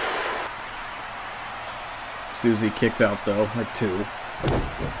 Susie kicks out, though, at 2.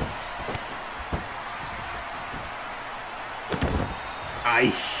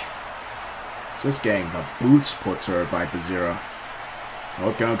 Just getting the boots put to her by Bazira.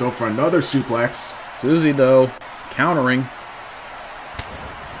 Oh, gonna go for another suplex. Susie, though, countering.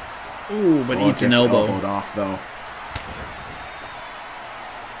 Ooh, but eats an elbow. Elbowed off, though.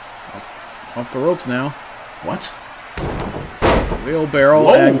 Off the ropes now. What? Wheelbarrow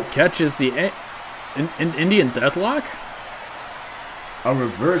Whoa. and catches the Indian Deathlock? A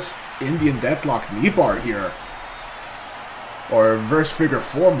reverse Indian Deathlock knee bar here. Or a reverse figure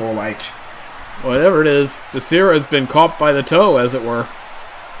 4, more like. Whatever it is, Basira has been caught by the toe, as it were.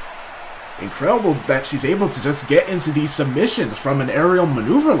 Incredible that she's able to just get into these submissions from an aerial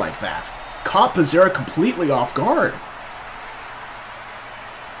maneuver like that. Caught Bazira completely off guard.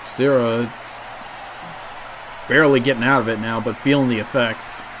 Basira barely getting out of it now, but feeling the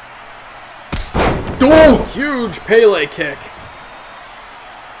effects. Oh! Huge Pele kick.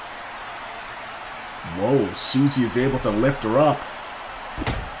 Whoa, Susie is able to lift her up.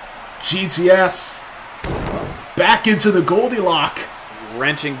 GTS. Back into the Goldilocks.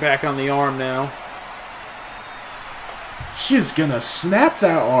 Wrenching back on the arm now. She's gonna snap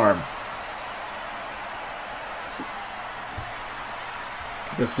that arm.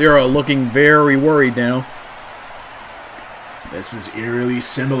 Basira looking very worried now. This is eerily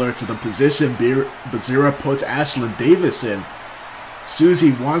similar to the position Bazira puts Ashlyn Davis in.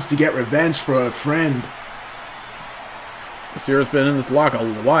 Susie wants to get revenge for a friend. Basira's been in this lock a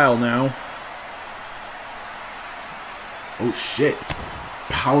while now. Oh shit.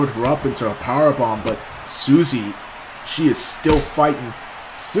 Powered her up into a powerbomb, but Susie, she is still fighting.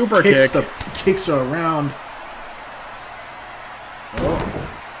 Super kick. Kicks her around. Oh.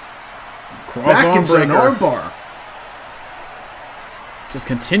 Cross Back arm into breaker. an armbar. Just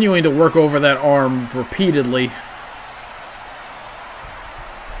continuing to work over that arm repeatedly.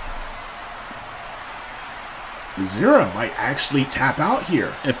 Bazira might actually tap out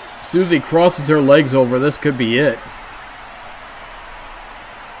here. If Susie crosses her legs over, this could be it.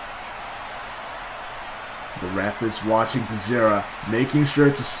 The ref is watching Bazira, making sure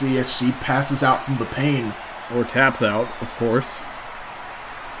to see if she passes out from the pain. Or taps out, of course.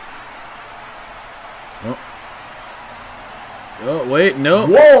 Oh, oh wait, no.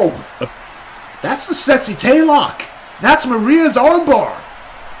 Whoa! That's the sexy Taylock. That's Maria's armbar.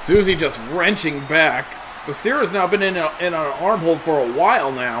 Susie just wrenching back. Basira's now been in an arm hold for a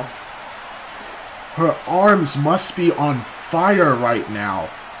while now. Her arms must be on fire right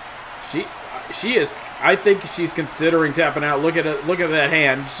now. She is. I think she's considering tapping out. Look at it. Look at that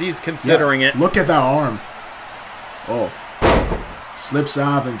hand. She's considering it. Look at that arm. Oh. Slips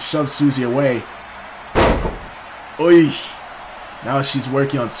off and shoves Susie away. Oy. Now she's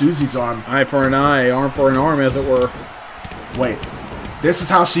working on Susie's arm. Eye for an eye, arm for an arm, as it were. Wait. This is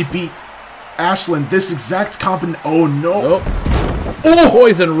how she beat Ashlyn. This exact combination. Oh no. Oh. Oh!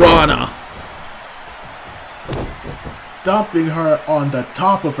 Poison Rana. Dumping her on the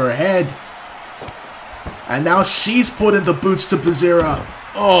top of her head. And now she's putting the boots to Bazira.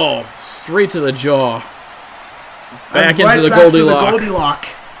 Oh, straight to the jaw. Back and right into the back Goldilocks. To the Goldilocks.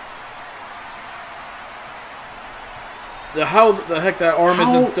 How the heck that arm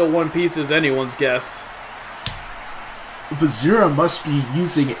isn't still one piece is anyone's guess. Bazira must be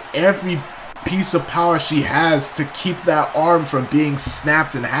using every piece of power she has to keep that arm from being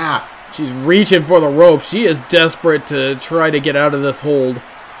snapped in half. She's reaching for the rope. She is desperate to try to get out of this hold.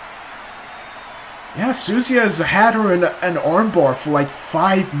 Yeah, Susie has had her in an armbar for like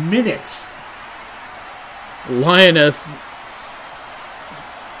 5 minutes. Lioness.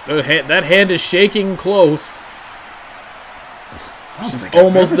 That hand is shaking close. She's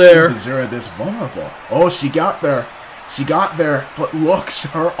almost there. Bazira this vulnerable. Oh, she got there. She got there. But look,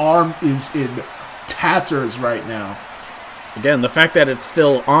 her arm is in tatters right now. Again, the fact that it's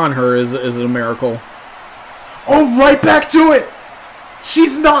still on her is a miracle. Oh, right back to it!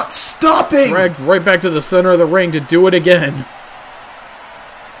 She's not stopping! Dragged right back to the center of the ring to do it again.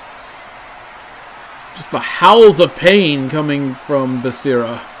 Just the howls of pain coming from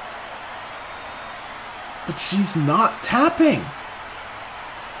Bazira. But she's not tapping.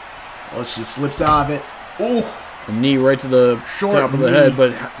 Oh, she slips out of it. Oh! A knee right to the top of the head,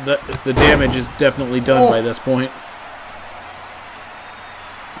 but the damage is definitely done by this point.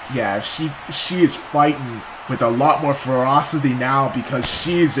 Yeah, she is fighting with a lot more ferocity now because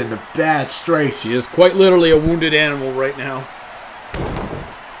she's in the bad straits. She is quite literally a wounded animal right now.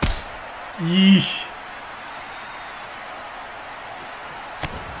 Yeesh.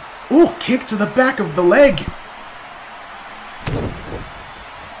 Ooh, kick to the back of the leg.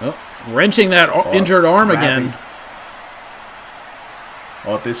 Oh, wrenching that injured arm again.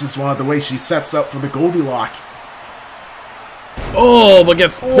 Oh, this is one of the ways she sets up for the Goldilocks. Oh, but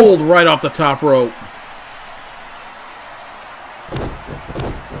gets pulled right off the top rope.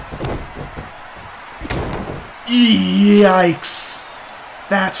 Yikes.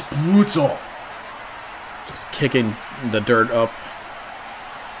 That's brutal. Just kicking the dirt up.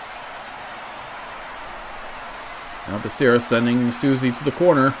 Now Bazira sending Susie to the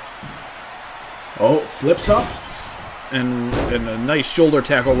corner. Oh, flips up. And a nice shoulder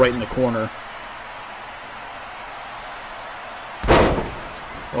tackle right in the corner.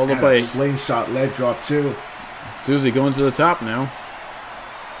 All the way. Slingshot leg drop too. Susie going to the top now.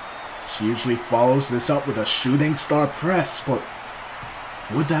 She usually follows this up with a shooting star press, but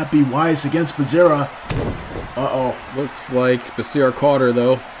would that be wise against Bazira? Uh-oh. Looks like Bazira caught her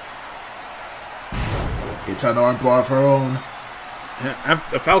though. It's an armbar of her own.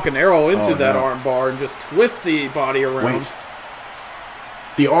 A Falcon Arrow into that armbar and just twist the body around. Wait.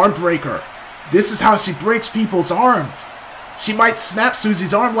 The arm breaker. This is how she breaks people's arms. She might snap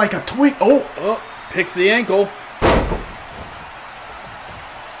Susie's arm like a twig. Oh, picks the ankle.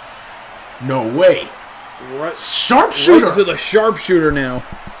 No way. Right, sharpshooter. Right to the sharpshooter now.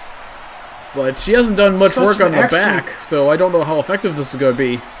 But she hasn't done much work on the back, so I don't know how effective this is going to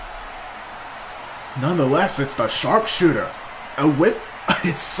be. Nonetheless, it's the sharpshooter. A whip.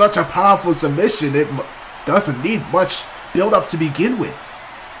 It's such a powerful submission. It doesn't need much build-up to begin with.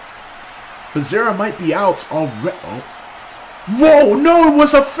 Bazira might be out already. Oh. Whoa! No, it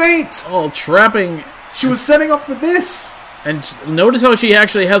was a feint. Oh, trapping. She was setting up for this. And notice how she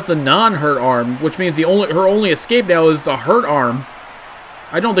actually has the non-hurt arm, which means her only escape now is the hurt arm.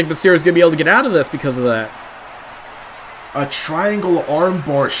 I don't think Bazira's going to be able to get out of this because of that. A triangle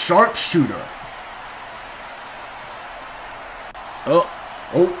armbar sharpshooter. Oh,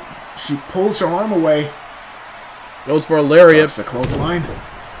 she pulls her arm away. Goes for a lariat. That's the clothesline.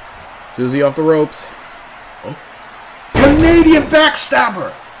 Susie off the ropes. Oh. Canadian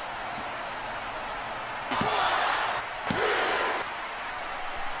backstabber.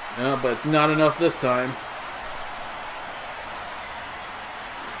 No, but it's not enough this time.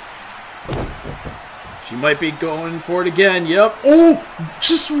 She might be going for it again. Yep. Oh,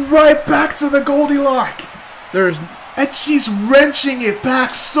 just right back to the Goldilocks. And she's wrenching it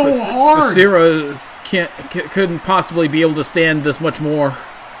back so hard. Bazira couldn't possibly be able to stand this much more.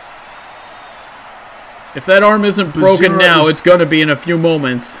 If that arm isn't broken now, it's going to be in a few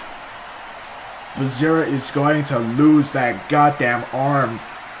moments. Bazira is going to lose that goddamn arm.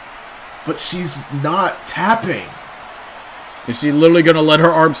 But she's not tapping. Is she literally going to let her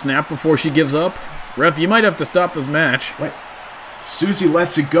arm snap before she gives up? Ref, you might have to stop this match. Wait. Susie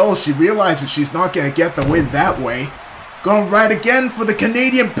lets it go. She realizes she's not going to get the win that way. Going right again for the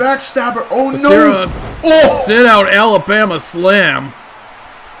Canadian backstabber. Oh, Bazira, no. Oh! Sit out Alabama slam.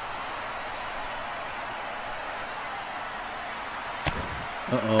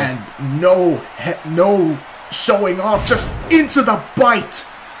 Uh-oh. And no showing off, just into the bite.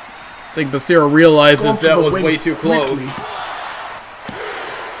 I think Basira realizes that was way too close. Quickly.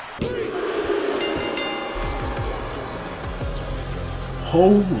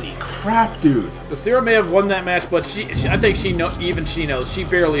 Holy crap, dude. Basira may have won that match, but I think she knows she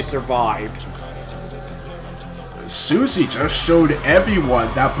barely survived. Susie just showed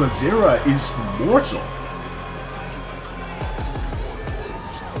everyone that Basira is mortal.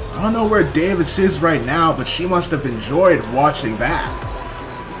 I don't know where Davis is right now, but she must have enjoyed watching that.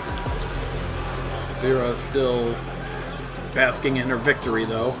 Basira still basking in her victory,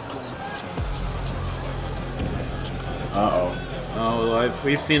 though. Uh-oh. Oh,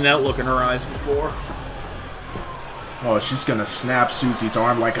 we've seen that look in her eyes before. Oh, she's gonna snap Susie's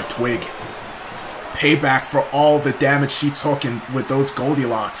arm like a twig. Payback for all the damage she took with those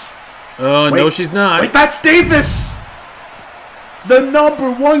Goldilocks. Oh, no, she's not. Wait, that's Davis! The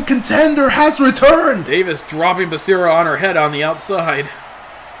 #1 contender has returned! Davis dropping Basira on her head on the outside.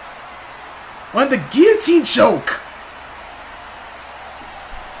 On the guillotine choke!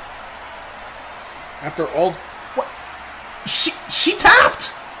 After all... What? She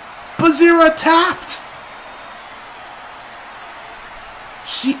tapped! Basira tapped!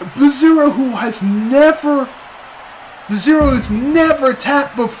 Basira, who has never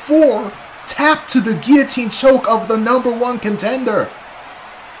tapped before, tapped to the guillotine choke of the #1 contender.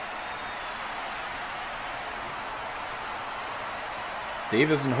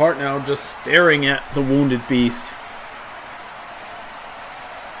 Davis and Hart now just staring at the wounded beast.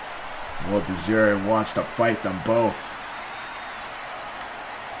 Well, Basira wants to fight them both.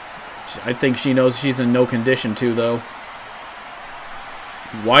 I think she knows she's in no condition to, though.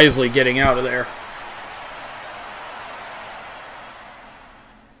 Wisely getting out of there.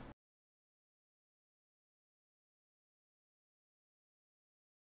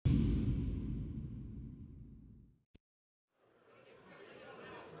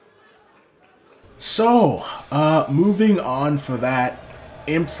 So, moving on for that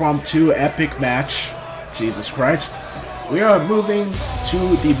impromptu epic match, Jesus Christ, we are moving to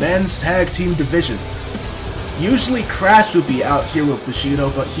the men's tag team division. Usually Crash would be out here with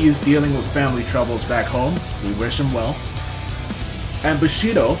Bushido, but he is dealing with family troubles back home. We wish him well. And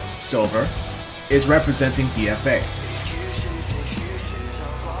Bushido, Silver, is representing DFA.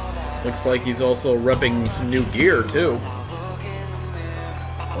 Looks like he's also repping some new gear, too.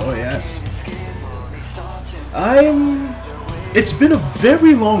 Oh, yes. It's been a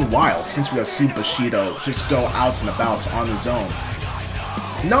very long while since we have seen Bushido just go out and about on his own.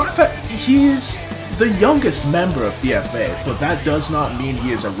 Not that he's the youngest member of DFA, but that does not mean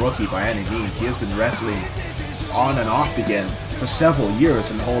he is a rookie by any means. He has been wrestling on and off again for several years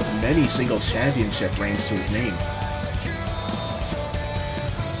and holds many singles championship reigns to his name.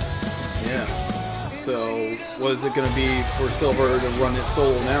 Yeah. So, what is it going to be for Silver to run it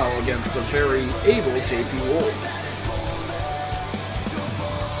solo now against a very able JP Wolfe?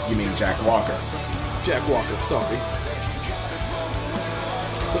 You mean Jack Walker? Jack Walker, sorry.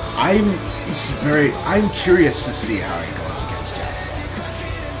 I'm curious to see how he goes against Jack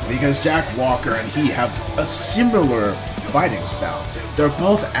Walker. Because Jack Walker and he have a similar fighting style. They're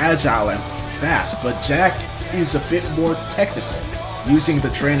both agile and fast, but Jack is a bit more technical, using the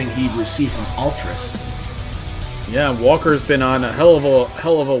training he received from Ultras. Yeah, Walker's been on a hell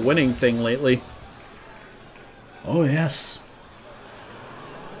of a winning thing lately. Oh yes.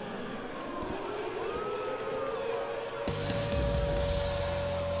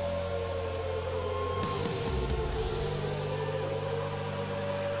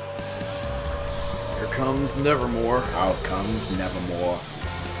 Comes Nevermore. Out comes Nevermore.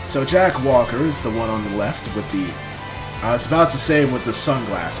 So Jack Walker is the one on the left with the... I was about to say with the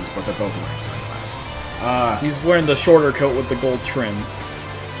sunglasses, but they're both wearing sunglasses. He's wearing the shorter coat with the gold trim.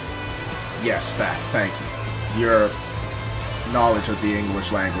 Yes, thank you. Your knowledge of the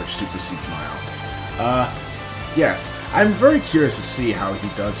English language supersedes my own. Yes, I'm very curious to see how he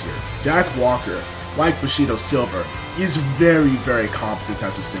does here. Jack Walker, like Bushido Silver, is very, very competent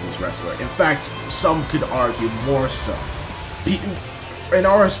as a singles wrestler. In fact, some could argue more so. In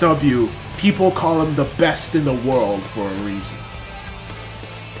RSW, people call him the best in the world for a reason.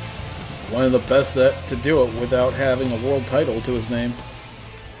 One of the best to do it without having a world title to his name.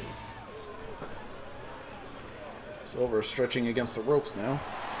 Silver stretching against the ropes now.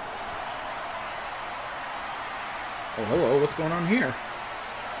 Oh, hello, what's going on here?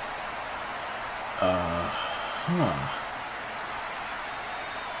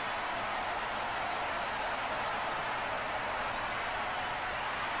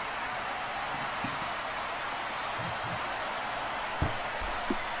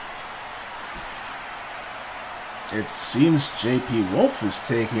 It seems JP Wolfe is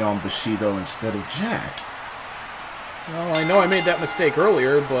taking on Bushido instead of Jack. Well, I know I made that mistake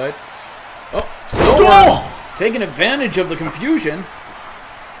earlier, but... Oh, Silver! Taking advantage of the confusion.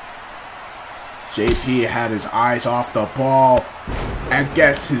 JP had his eyes off the ball and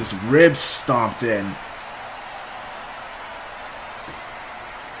gets his ribs stomped in.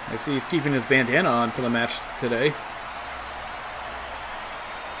 I see he's keeping his bandana on for the match today.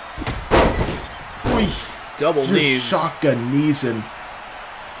 Oy. Double Just knees. Shotgun knees in.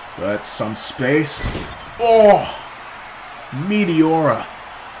 But some space. Oh! Meteora.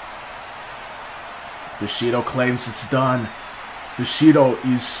 Bushido claims it's done. Bushido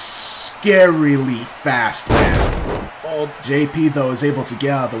is scarily fast, man. Oh, JP, though, is able to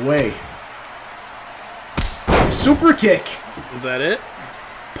get out of the way. Super kick. is that it?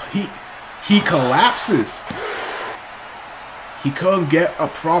 He collapses. He couldn't get a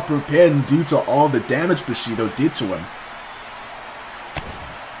proper pin due to all the damage Bushido did to him.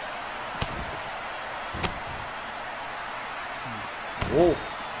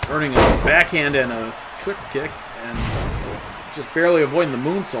 Wolfe earning a backhand and a trick kick and just barely avoiding the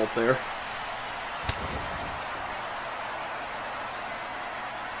moonsault there.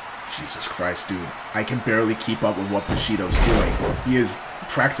 Jesus Christ, dude. I can barely keep up with what Bushido's doing. He is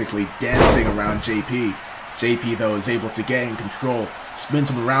practically dancing around JP. JP, though, is able to get in control, spins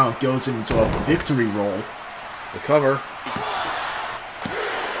him around, goes into a victory roll. The cover.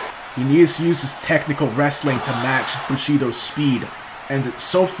 He needs to use his technical wrestling to match Bushido's speed, and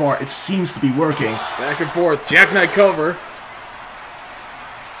so far it seems to be working. Back and forth. Jackknife cover.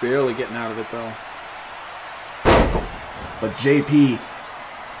 Barely getting out of it, though. But JP...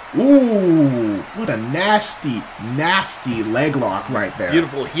 Ooh, what a nasty, nasty leg lock right there.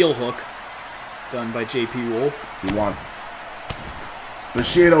 Beautiful heel hook done by JP Wolfe. He won.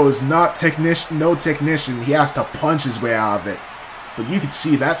 Bushido is no technician. He has to punch his way out of it. But you can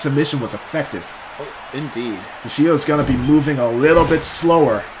see that submission was effective. Oh, indeed. Bushido's going to be moving a little bit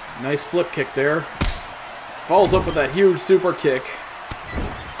slower. Nice flip kick there. Follows up with that huge super kick.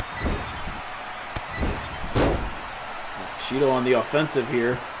 Bushido on the offensive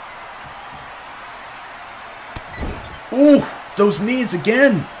here. Ooh, those knees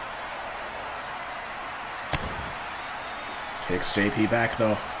again. Kicks JP back,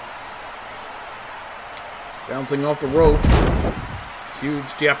 though. Bouncing off the ropes. Huge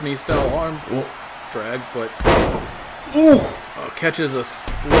Japanese-style arm drag, but catches a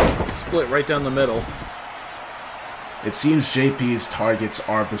split right down the middle. It seems JP's targets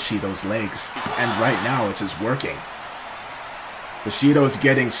are Bushido's legs, and right now it is working. Bushido is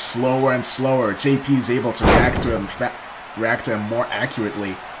getting slower and slower. JP is able to react to him more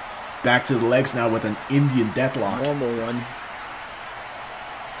accurately. Back to the legs now with an Indian deathlock. Normal one.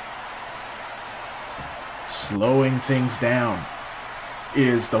 Slowing things down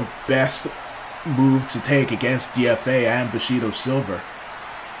is the best move to take against DFA and Bushido Silver.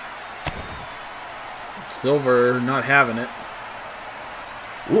 Silver not having it.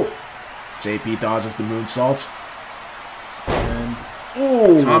 Ooh. JP dodges the moonsault. And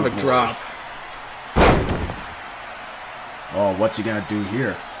Ooh, atomic boy. drop. Oh, what's he gonna do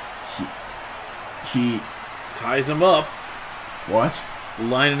here? He Ties him up. what?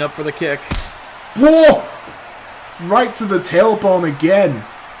 Lining up for the kick. Whoa! Right to the tailbone again.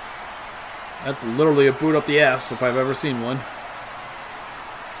 That's literally a boot up the ass if I've ever seen one.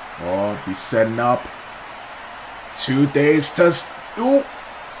 Oh, he's setting up. 2 days to... Ooh. Nope.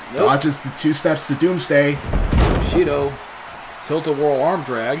 Dodges the 2 steps to Doomsday. Bushido. Tilt-a-whirl arm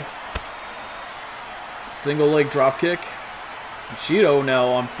drag. Single leg drop kick. Bushido now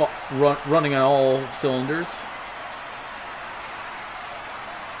on running on all cylinders.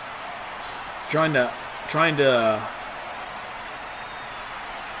 Just trying to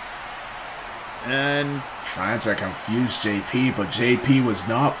and Trying to confuse JP, but JP was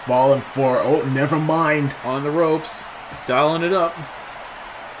not falling for... Oh, never mind. on the ropes, dialing it up.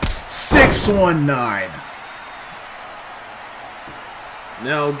 619.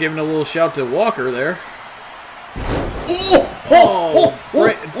 Now giving a little shout to Walker there. Oh,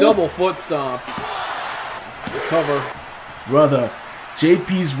 Great double foot stomp. It's the cover. Brother,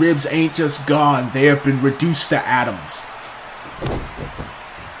 JP's ribs ain't just gone. They have been reduced to atoms.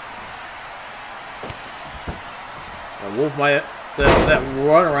 Wolf might that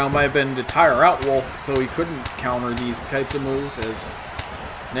runaround might have been to tire out Wolf, so he couldn't counter these types of moves. As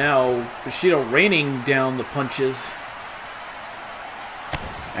now Bushido raining down the punches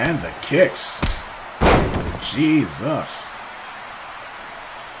And the kicks. Jesus.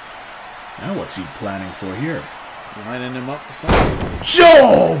 Now what's he planning for here? lining him up for something.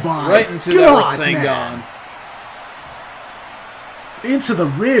 Joe, my Right into God, that Rasengan. man. Into the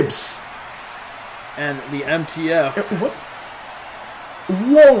ribs. And the MTF. What?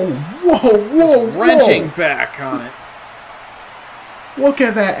 Whoa, whoa, whoa, wrenching whoa. back on it. Look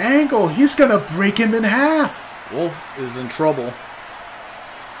at that angle. He's going to break him in half. Wolfe is in trouble.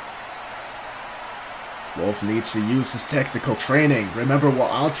 Wolfe needs to use his technical training. Remember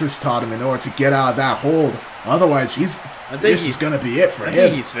what Elrux taught him in order to get out of that hold. Otherwise, this is going to be it for him. I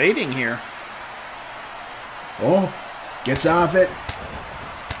think he's fading here. Oh, gets out of it.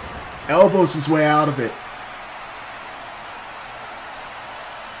 Elbows his way out of it.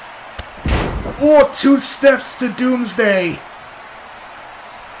 Oh, 2 steps to doomsday. I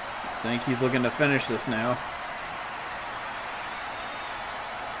think he's looking to finish this now.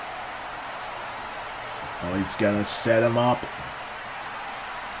 Oh, he's gonna set him up.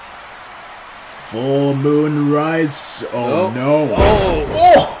 Full moon rise. Oh, no.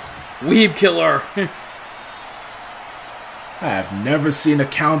 Oh! Weeb killer. I have never seen a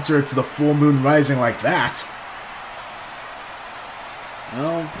counter to the full moon rising like that.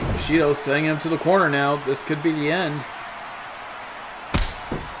 Well, Bushido's sending him to the corner now. This could be the end.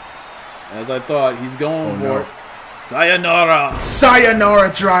 As I thought, he's going for it. Sayonara!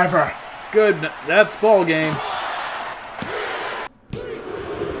 Sayonara driver! Good, that's ball game.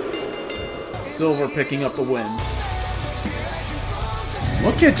 Silver picking up the win.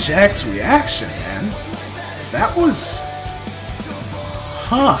 Look at Jack's reaction, man. That was...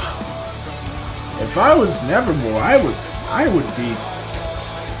 Huh. If I was Nevermore, I would be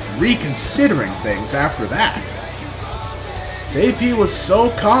reconsidering things after that. JP was so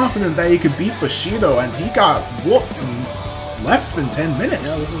confident that he could beat Bushido, and he got whooped in less than 10 minutes.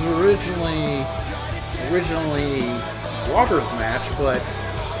 Yeah, this was originally Walker's match, but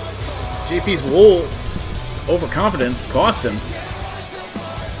JP's Wolfe's overconfidence cost him.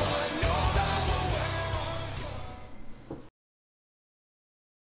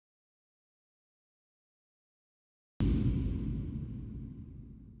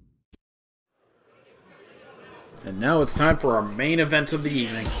 And now it's time for our main event of the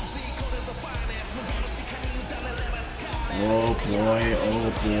evening. Oh boy,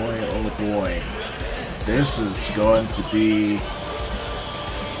 oh boy, oh boy. This is going to be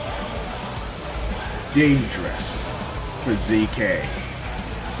dangerous for ZK.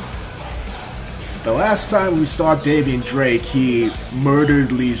 The last time we saw Damion Drake, he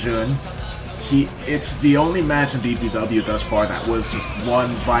murdered Lee Jun. It's the only match in BPW thus far that was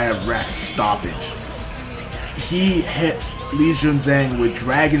won via ref stoppage. He hit Lee Jun Zhang with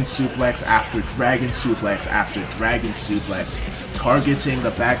Dragon Suplex after Dragon Suplex after Dragon Suplex, targeting the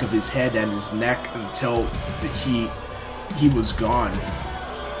back of his head and his neck until he was gone.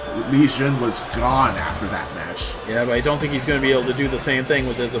 Lee Jun was gone after that match. Yeah, but I don't think he's going to be able to do the same thing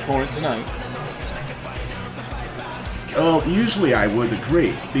with his opponent tonight. Well, usually I would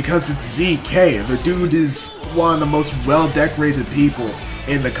agree, because it's ZK. The dude is one of the most well-decorated people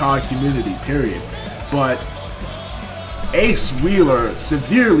in the COD community, period. But Ace Wheeler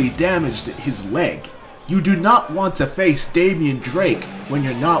severely damaged his leg. You do not want to face Damion Drake when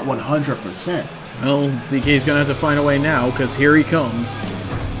you're not 100%. Well, ZK's gonna have to find a way now, because here he comes.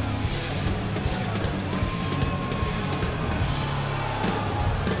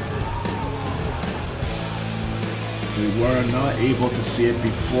 We were not able to see it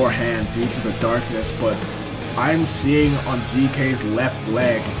beforehand due to the darkness, but I'm seeing on ZK's left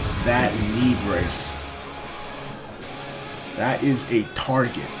leg that knee brace. That is a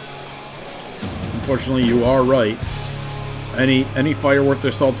target. Unfortunately, you are right. Any fighter worth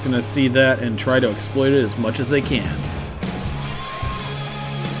their salt's going to see that and try to exploit it as much as they can.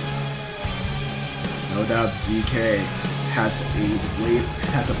 No doubt ZK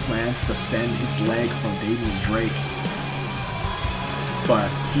has a plan to defend his leg from Damion Drake. But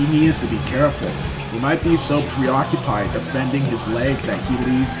he needs to be careful. He might be so preoccupied defending his leg that he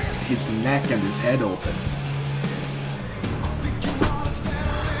leaves his neck and his head open.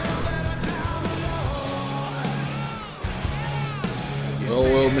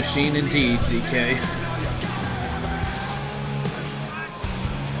 Well-oiled machine indeed, ZK.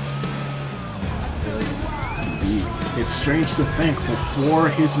 Indeed. It's strange to think, before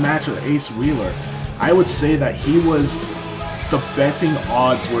his match with Ace Wheeler, I would say that the betting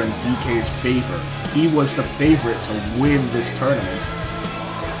odds were in ZK's favor. He was the favorite to win this tournament.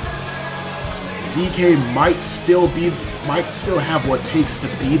 ZK might still have what it takes to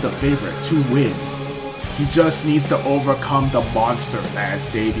be the favorite to win. He just needs to overcome the monster that is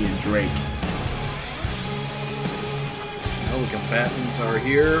Damion Drake. Well, the combatants are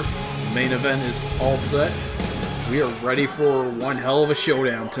here. The main event is all set. We are ready for one hell of a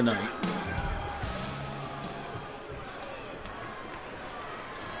showdown tonight.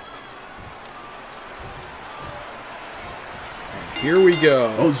 Here we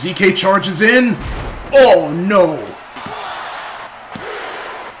go. Oh, ZK charges in. Oh, no.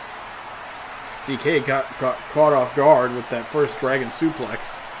 ZK got caught off guard with that first dragon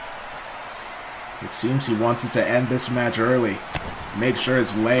suplex. It seems he wanted to end this match early. Make sure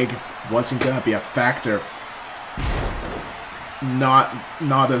his leg wasn't going to be a factor. Not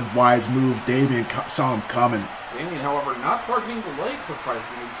a wise move. Damion saw him coming. Damion, however, not targeting the leg,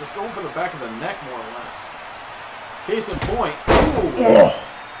 surprisingly. Just going for the back of the neck, more or less. Case in point. Ooh. Oh.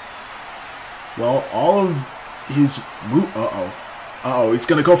 Well, all of his move. Uh-oh, he's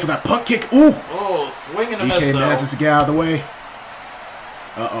going to go for that punt kick. Ooh. Oh, swing and a miss, ZK though. manages to get out of the way.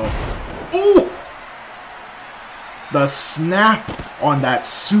 Uh-oh. Ooh. The snap on that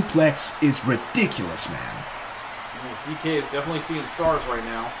suplex is ridiculous, man. ZK is definitely seeing stars right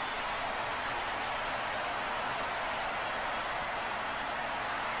now.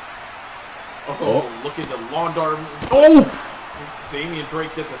 Oh, look at the lawn dart. Oh! Damion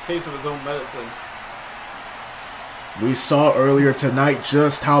Drake gets a taste of his own medicine. We saw earlier tonight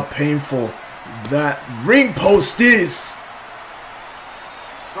just how painful that ring post is.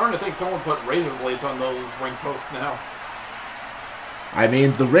 Starting to think someone put razor blades on those ring posts now. I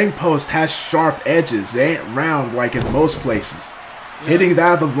mean, the ring post has sharp edges. They ain't round like in most places. Yeah. Hitting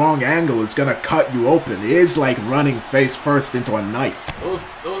that at the wrong angle is gonna cut you open. It is like running face first into a knife.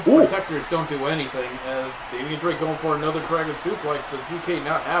 Those protectors don't do anything, as Damion Drake going for another dragon suplex, but ZK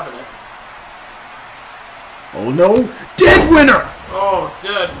not having it. Oh no! Dead winner! Oh,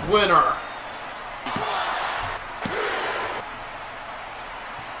 dead winner!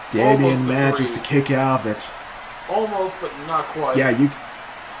 Damion manages to kick out of it. Almost, but not quite. Yeah,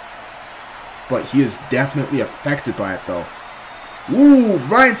 but he is definitely affected by it, though. Ooh,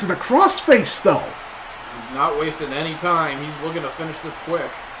 right into the crossface, though. He's not wasting any time. He's looking to finish this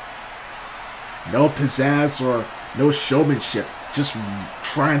quick. No pizzazz or no showmanship. Just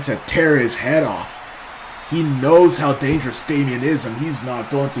trying to tear his head off. He knows how dangerous Damion is, and he's not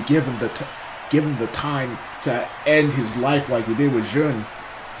going to give him the time to end his life like he did with Jun.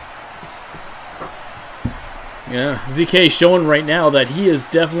 Yeah, ZK showing right now that he is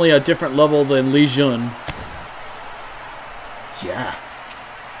definitely a different level than Li Jun. Yeah.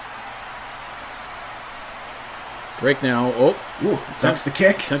 Drake now. Oh, ooh, that's the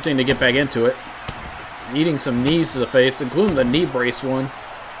kick. Attempting to get back into it. Eating some knees to the face, including the knee brace one.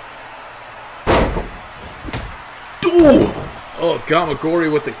 Ooh. Oh, got Cori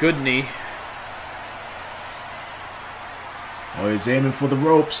with the good knee. Oh, he's aiming for the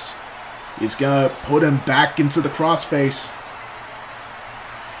ropes. He's gonna put him back into the crossface.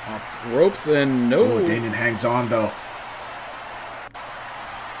 Off the ropes and no. Oh, Damion hangs on though.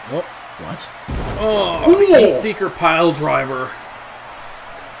 Oh. What? Oh, Heat Seeker pile driver.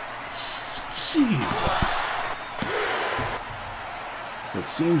 Jesus. It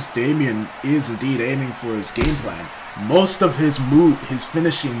seems Damion is indeed aiming for his game plan. Most of his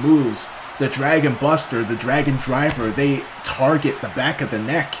finishing moves, the Dragon Buster, the Dragon Driver, they target the back of the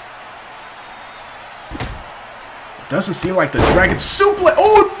neck. It doesn't seem like the Dragon Suplex.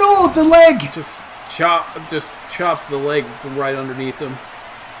 Oh no, the leg! Just chops the leg from right underneath him.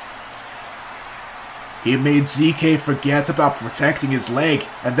 He made ZK forget about protecting his leg,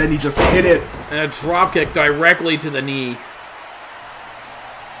 and then he just hit it. And a dropkick directly to the knee.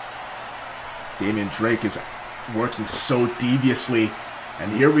 Damion Drake is working so deviously.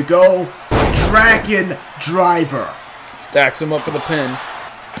 And here we go. Dragon Driver. Stacks him up for the pin.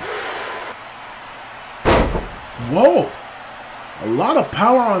 Whoa. A lot of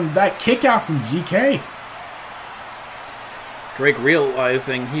power on that kick out from ZK. Drake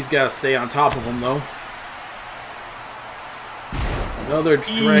realizing he's got to stay on top of him, though. Another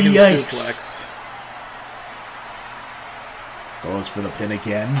dragon suplex. Goes for the pin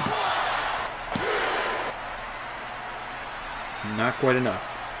again. Not quite enough.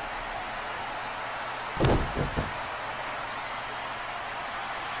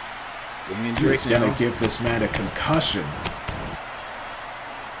 Damion Drake's gonna give this man a concussion.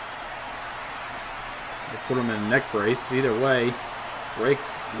 They put him in a neck brace. Either way,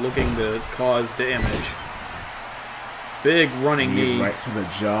 Drake's looking to cause damage. Big running knee. Right to the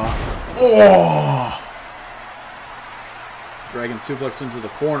jaw. Oh! Dragon suplex into the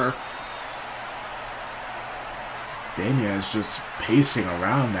corner. Damion is just pacing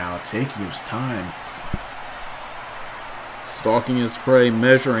around now, taking his time. Stalking his prey,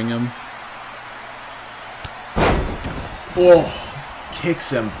 measuring him. Oh!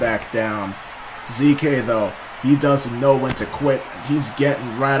 Kicks him back down. ZK, though, he doesn't know when to quit. He's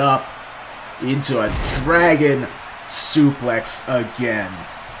getting right up into a dragon suplex again.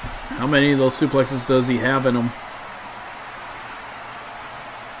 How many of those suplexes does he have in him?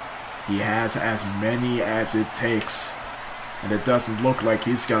 He has as many as it takes. And it doesn't look like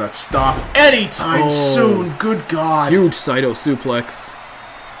he's gonna stop anytime soon. Good God. Huge Saito suplex.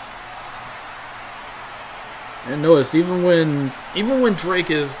 And notice, even when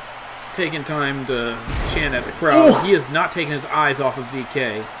Drake is taking time to chant at the crowd, he is not taking his eyes off of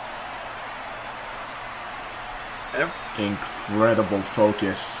ZK. Incredible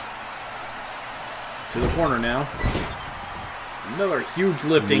focus. To the corner now. Another huge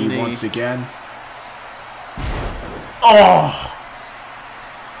lifting knee. Once again. Oh!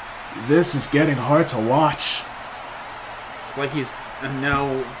 This is getting hard to watch. It's like he's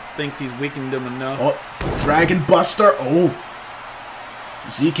now thinks he's weakened him enough. Oh, Dragon Buster. Oh.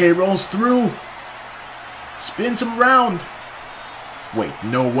 ZK rolls through. Spins him round. Wait,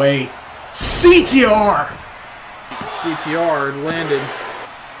 no way. CTR! CTR landed.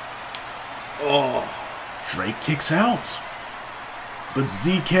 Oh. Drake kicks out. But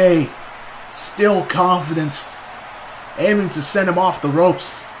ZK still confident. Aiming to send him off the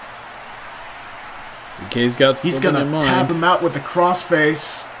ropes. ZK's got something He's gonna in mind. tap him out with the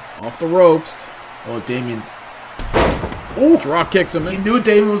crossface. Off the ropes. Oh, Damion. Oh, Drop kicks him he in. knew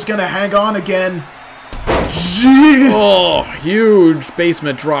Damion was gonna hang on again. Gee. Oh, huge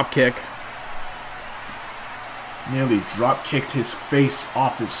basement drop kick. Nearly drop kicked his face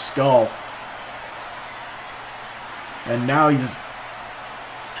off his skull. And now he's...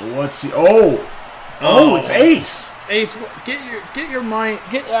 What's he... Oh! Oh, it's Ace! Ace, get your mind,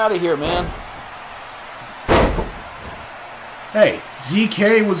 get out of here, man. Hey,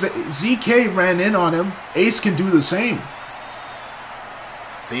 ZK ran in on him. Ace can do the same.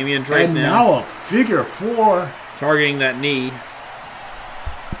 Damion Drake And now a figure four. targeting that knee.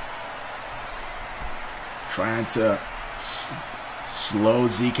 Trying to slow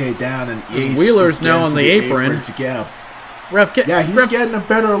ZK down, and Ace Wheeler's is now getting on to the apron. to get. Ref, He's getting a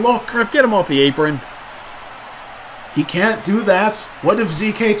better look. Ref, get him off the apron. He can't do that. What if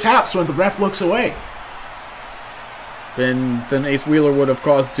ZK taps when the ref looks away? Then Ace Wheeler would have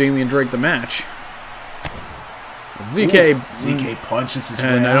caused Damion Drake the match. ZK punches his way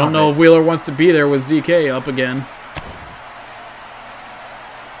and I out don't of know it. if Wheeler wants to be there with ZK up again.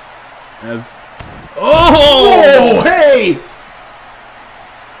 Oh, hey!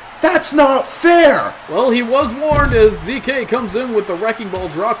 That's not fair! Well, he was warned as ZK comes in with the Wrecking Ball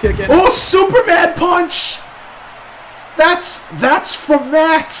dropkick and... Oh, Superman punch! That's from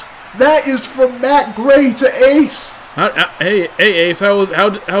Matt! That is from Matt Gray to Ace! Hey Ace, how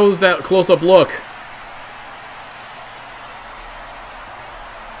was that close-up look?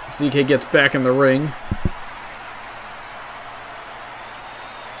 ZK gets back in the ring.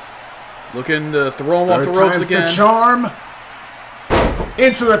 Looking to throw him off the ropes again. The charm.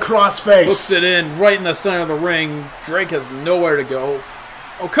 Into the crossface. Hooks it in right in the center of the ring. Drake has nowhere to go.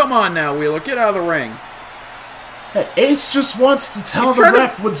 Oh, come on now, Wheeler. Get out of the ring. Hey, Ace just wants to tell the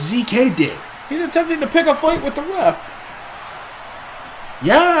ref what ZK did. He's attempting to pick a fight with the ref.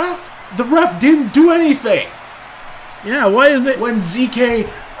 Yeah, the ref didn't do anything. Yeah, why is it... When ZK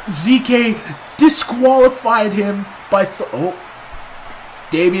disqualified him by...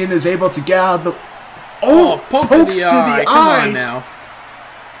 Damion is able to get out of the... pokes to the eyes. Come on now.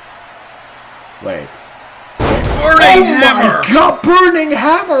 Wait. Burning hammer! My God, burning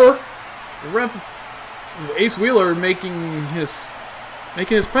hammer! The ref... Ace Wheeler making his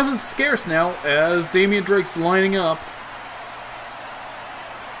presence scarce now as Damion Drake's lining up.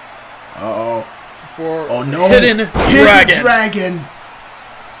 Uh-oh. For Hidden Dragon!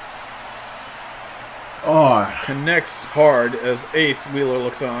 Oh. Connects hard as Ace Wheeler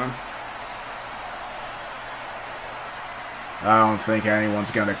looks on. I don't think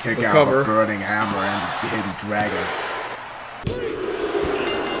anyone's gonna kick out a burning hammer and the Hidden Dragon.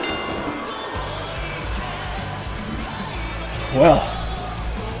 Well,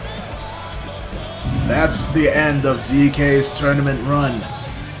 that's the end of ZK's tournament run.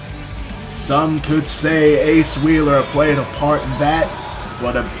 Some could say Ace Wheeler played a part in that,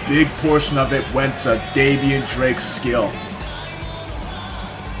 but a big portion of it went to Damion Drake's skill.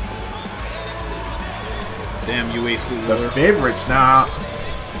 Damn you, Ace Wheeler. The favorites now,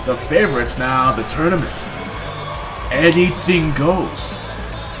 the tournament. Anything goes.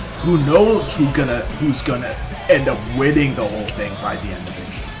 Who knows who's gonna end up winning the whole thing by the end of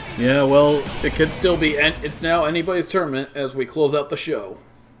it. Yeah, well, it could still be, it's now anybody's tournament as we close out the show.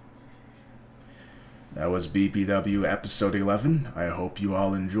 That was BPW episode 11. I hope you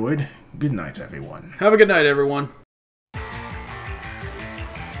all enjoyed. Good night, everyone. Have a good night, everyone.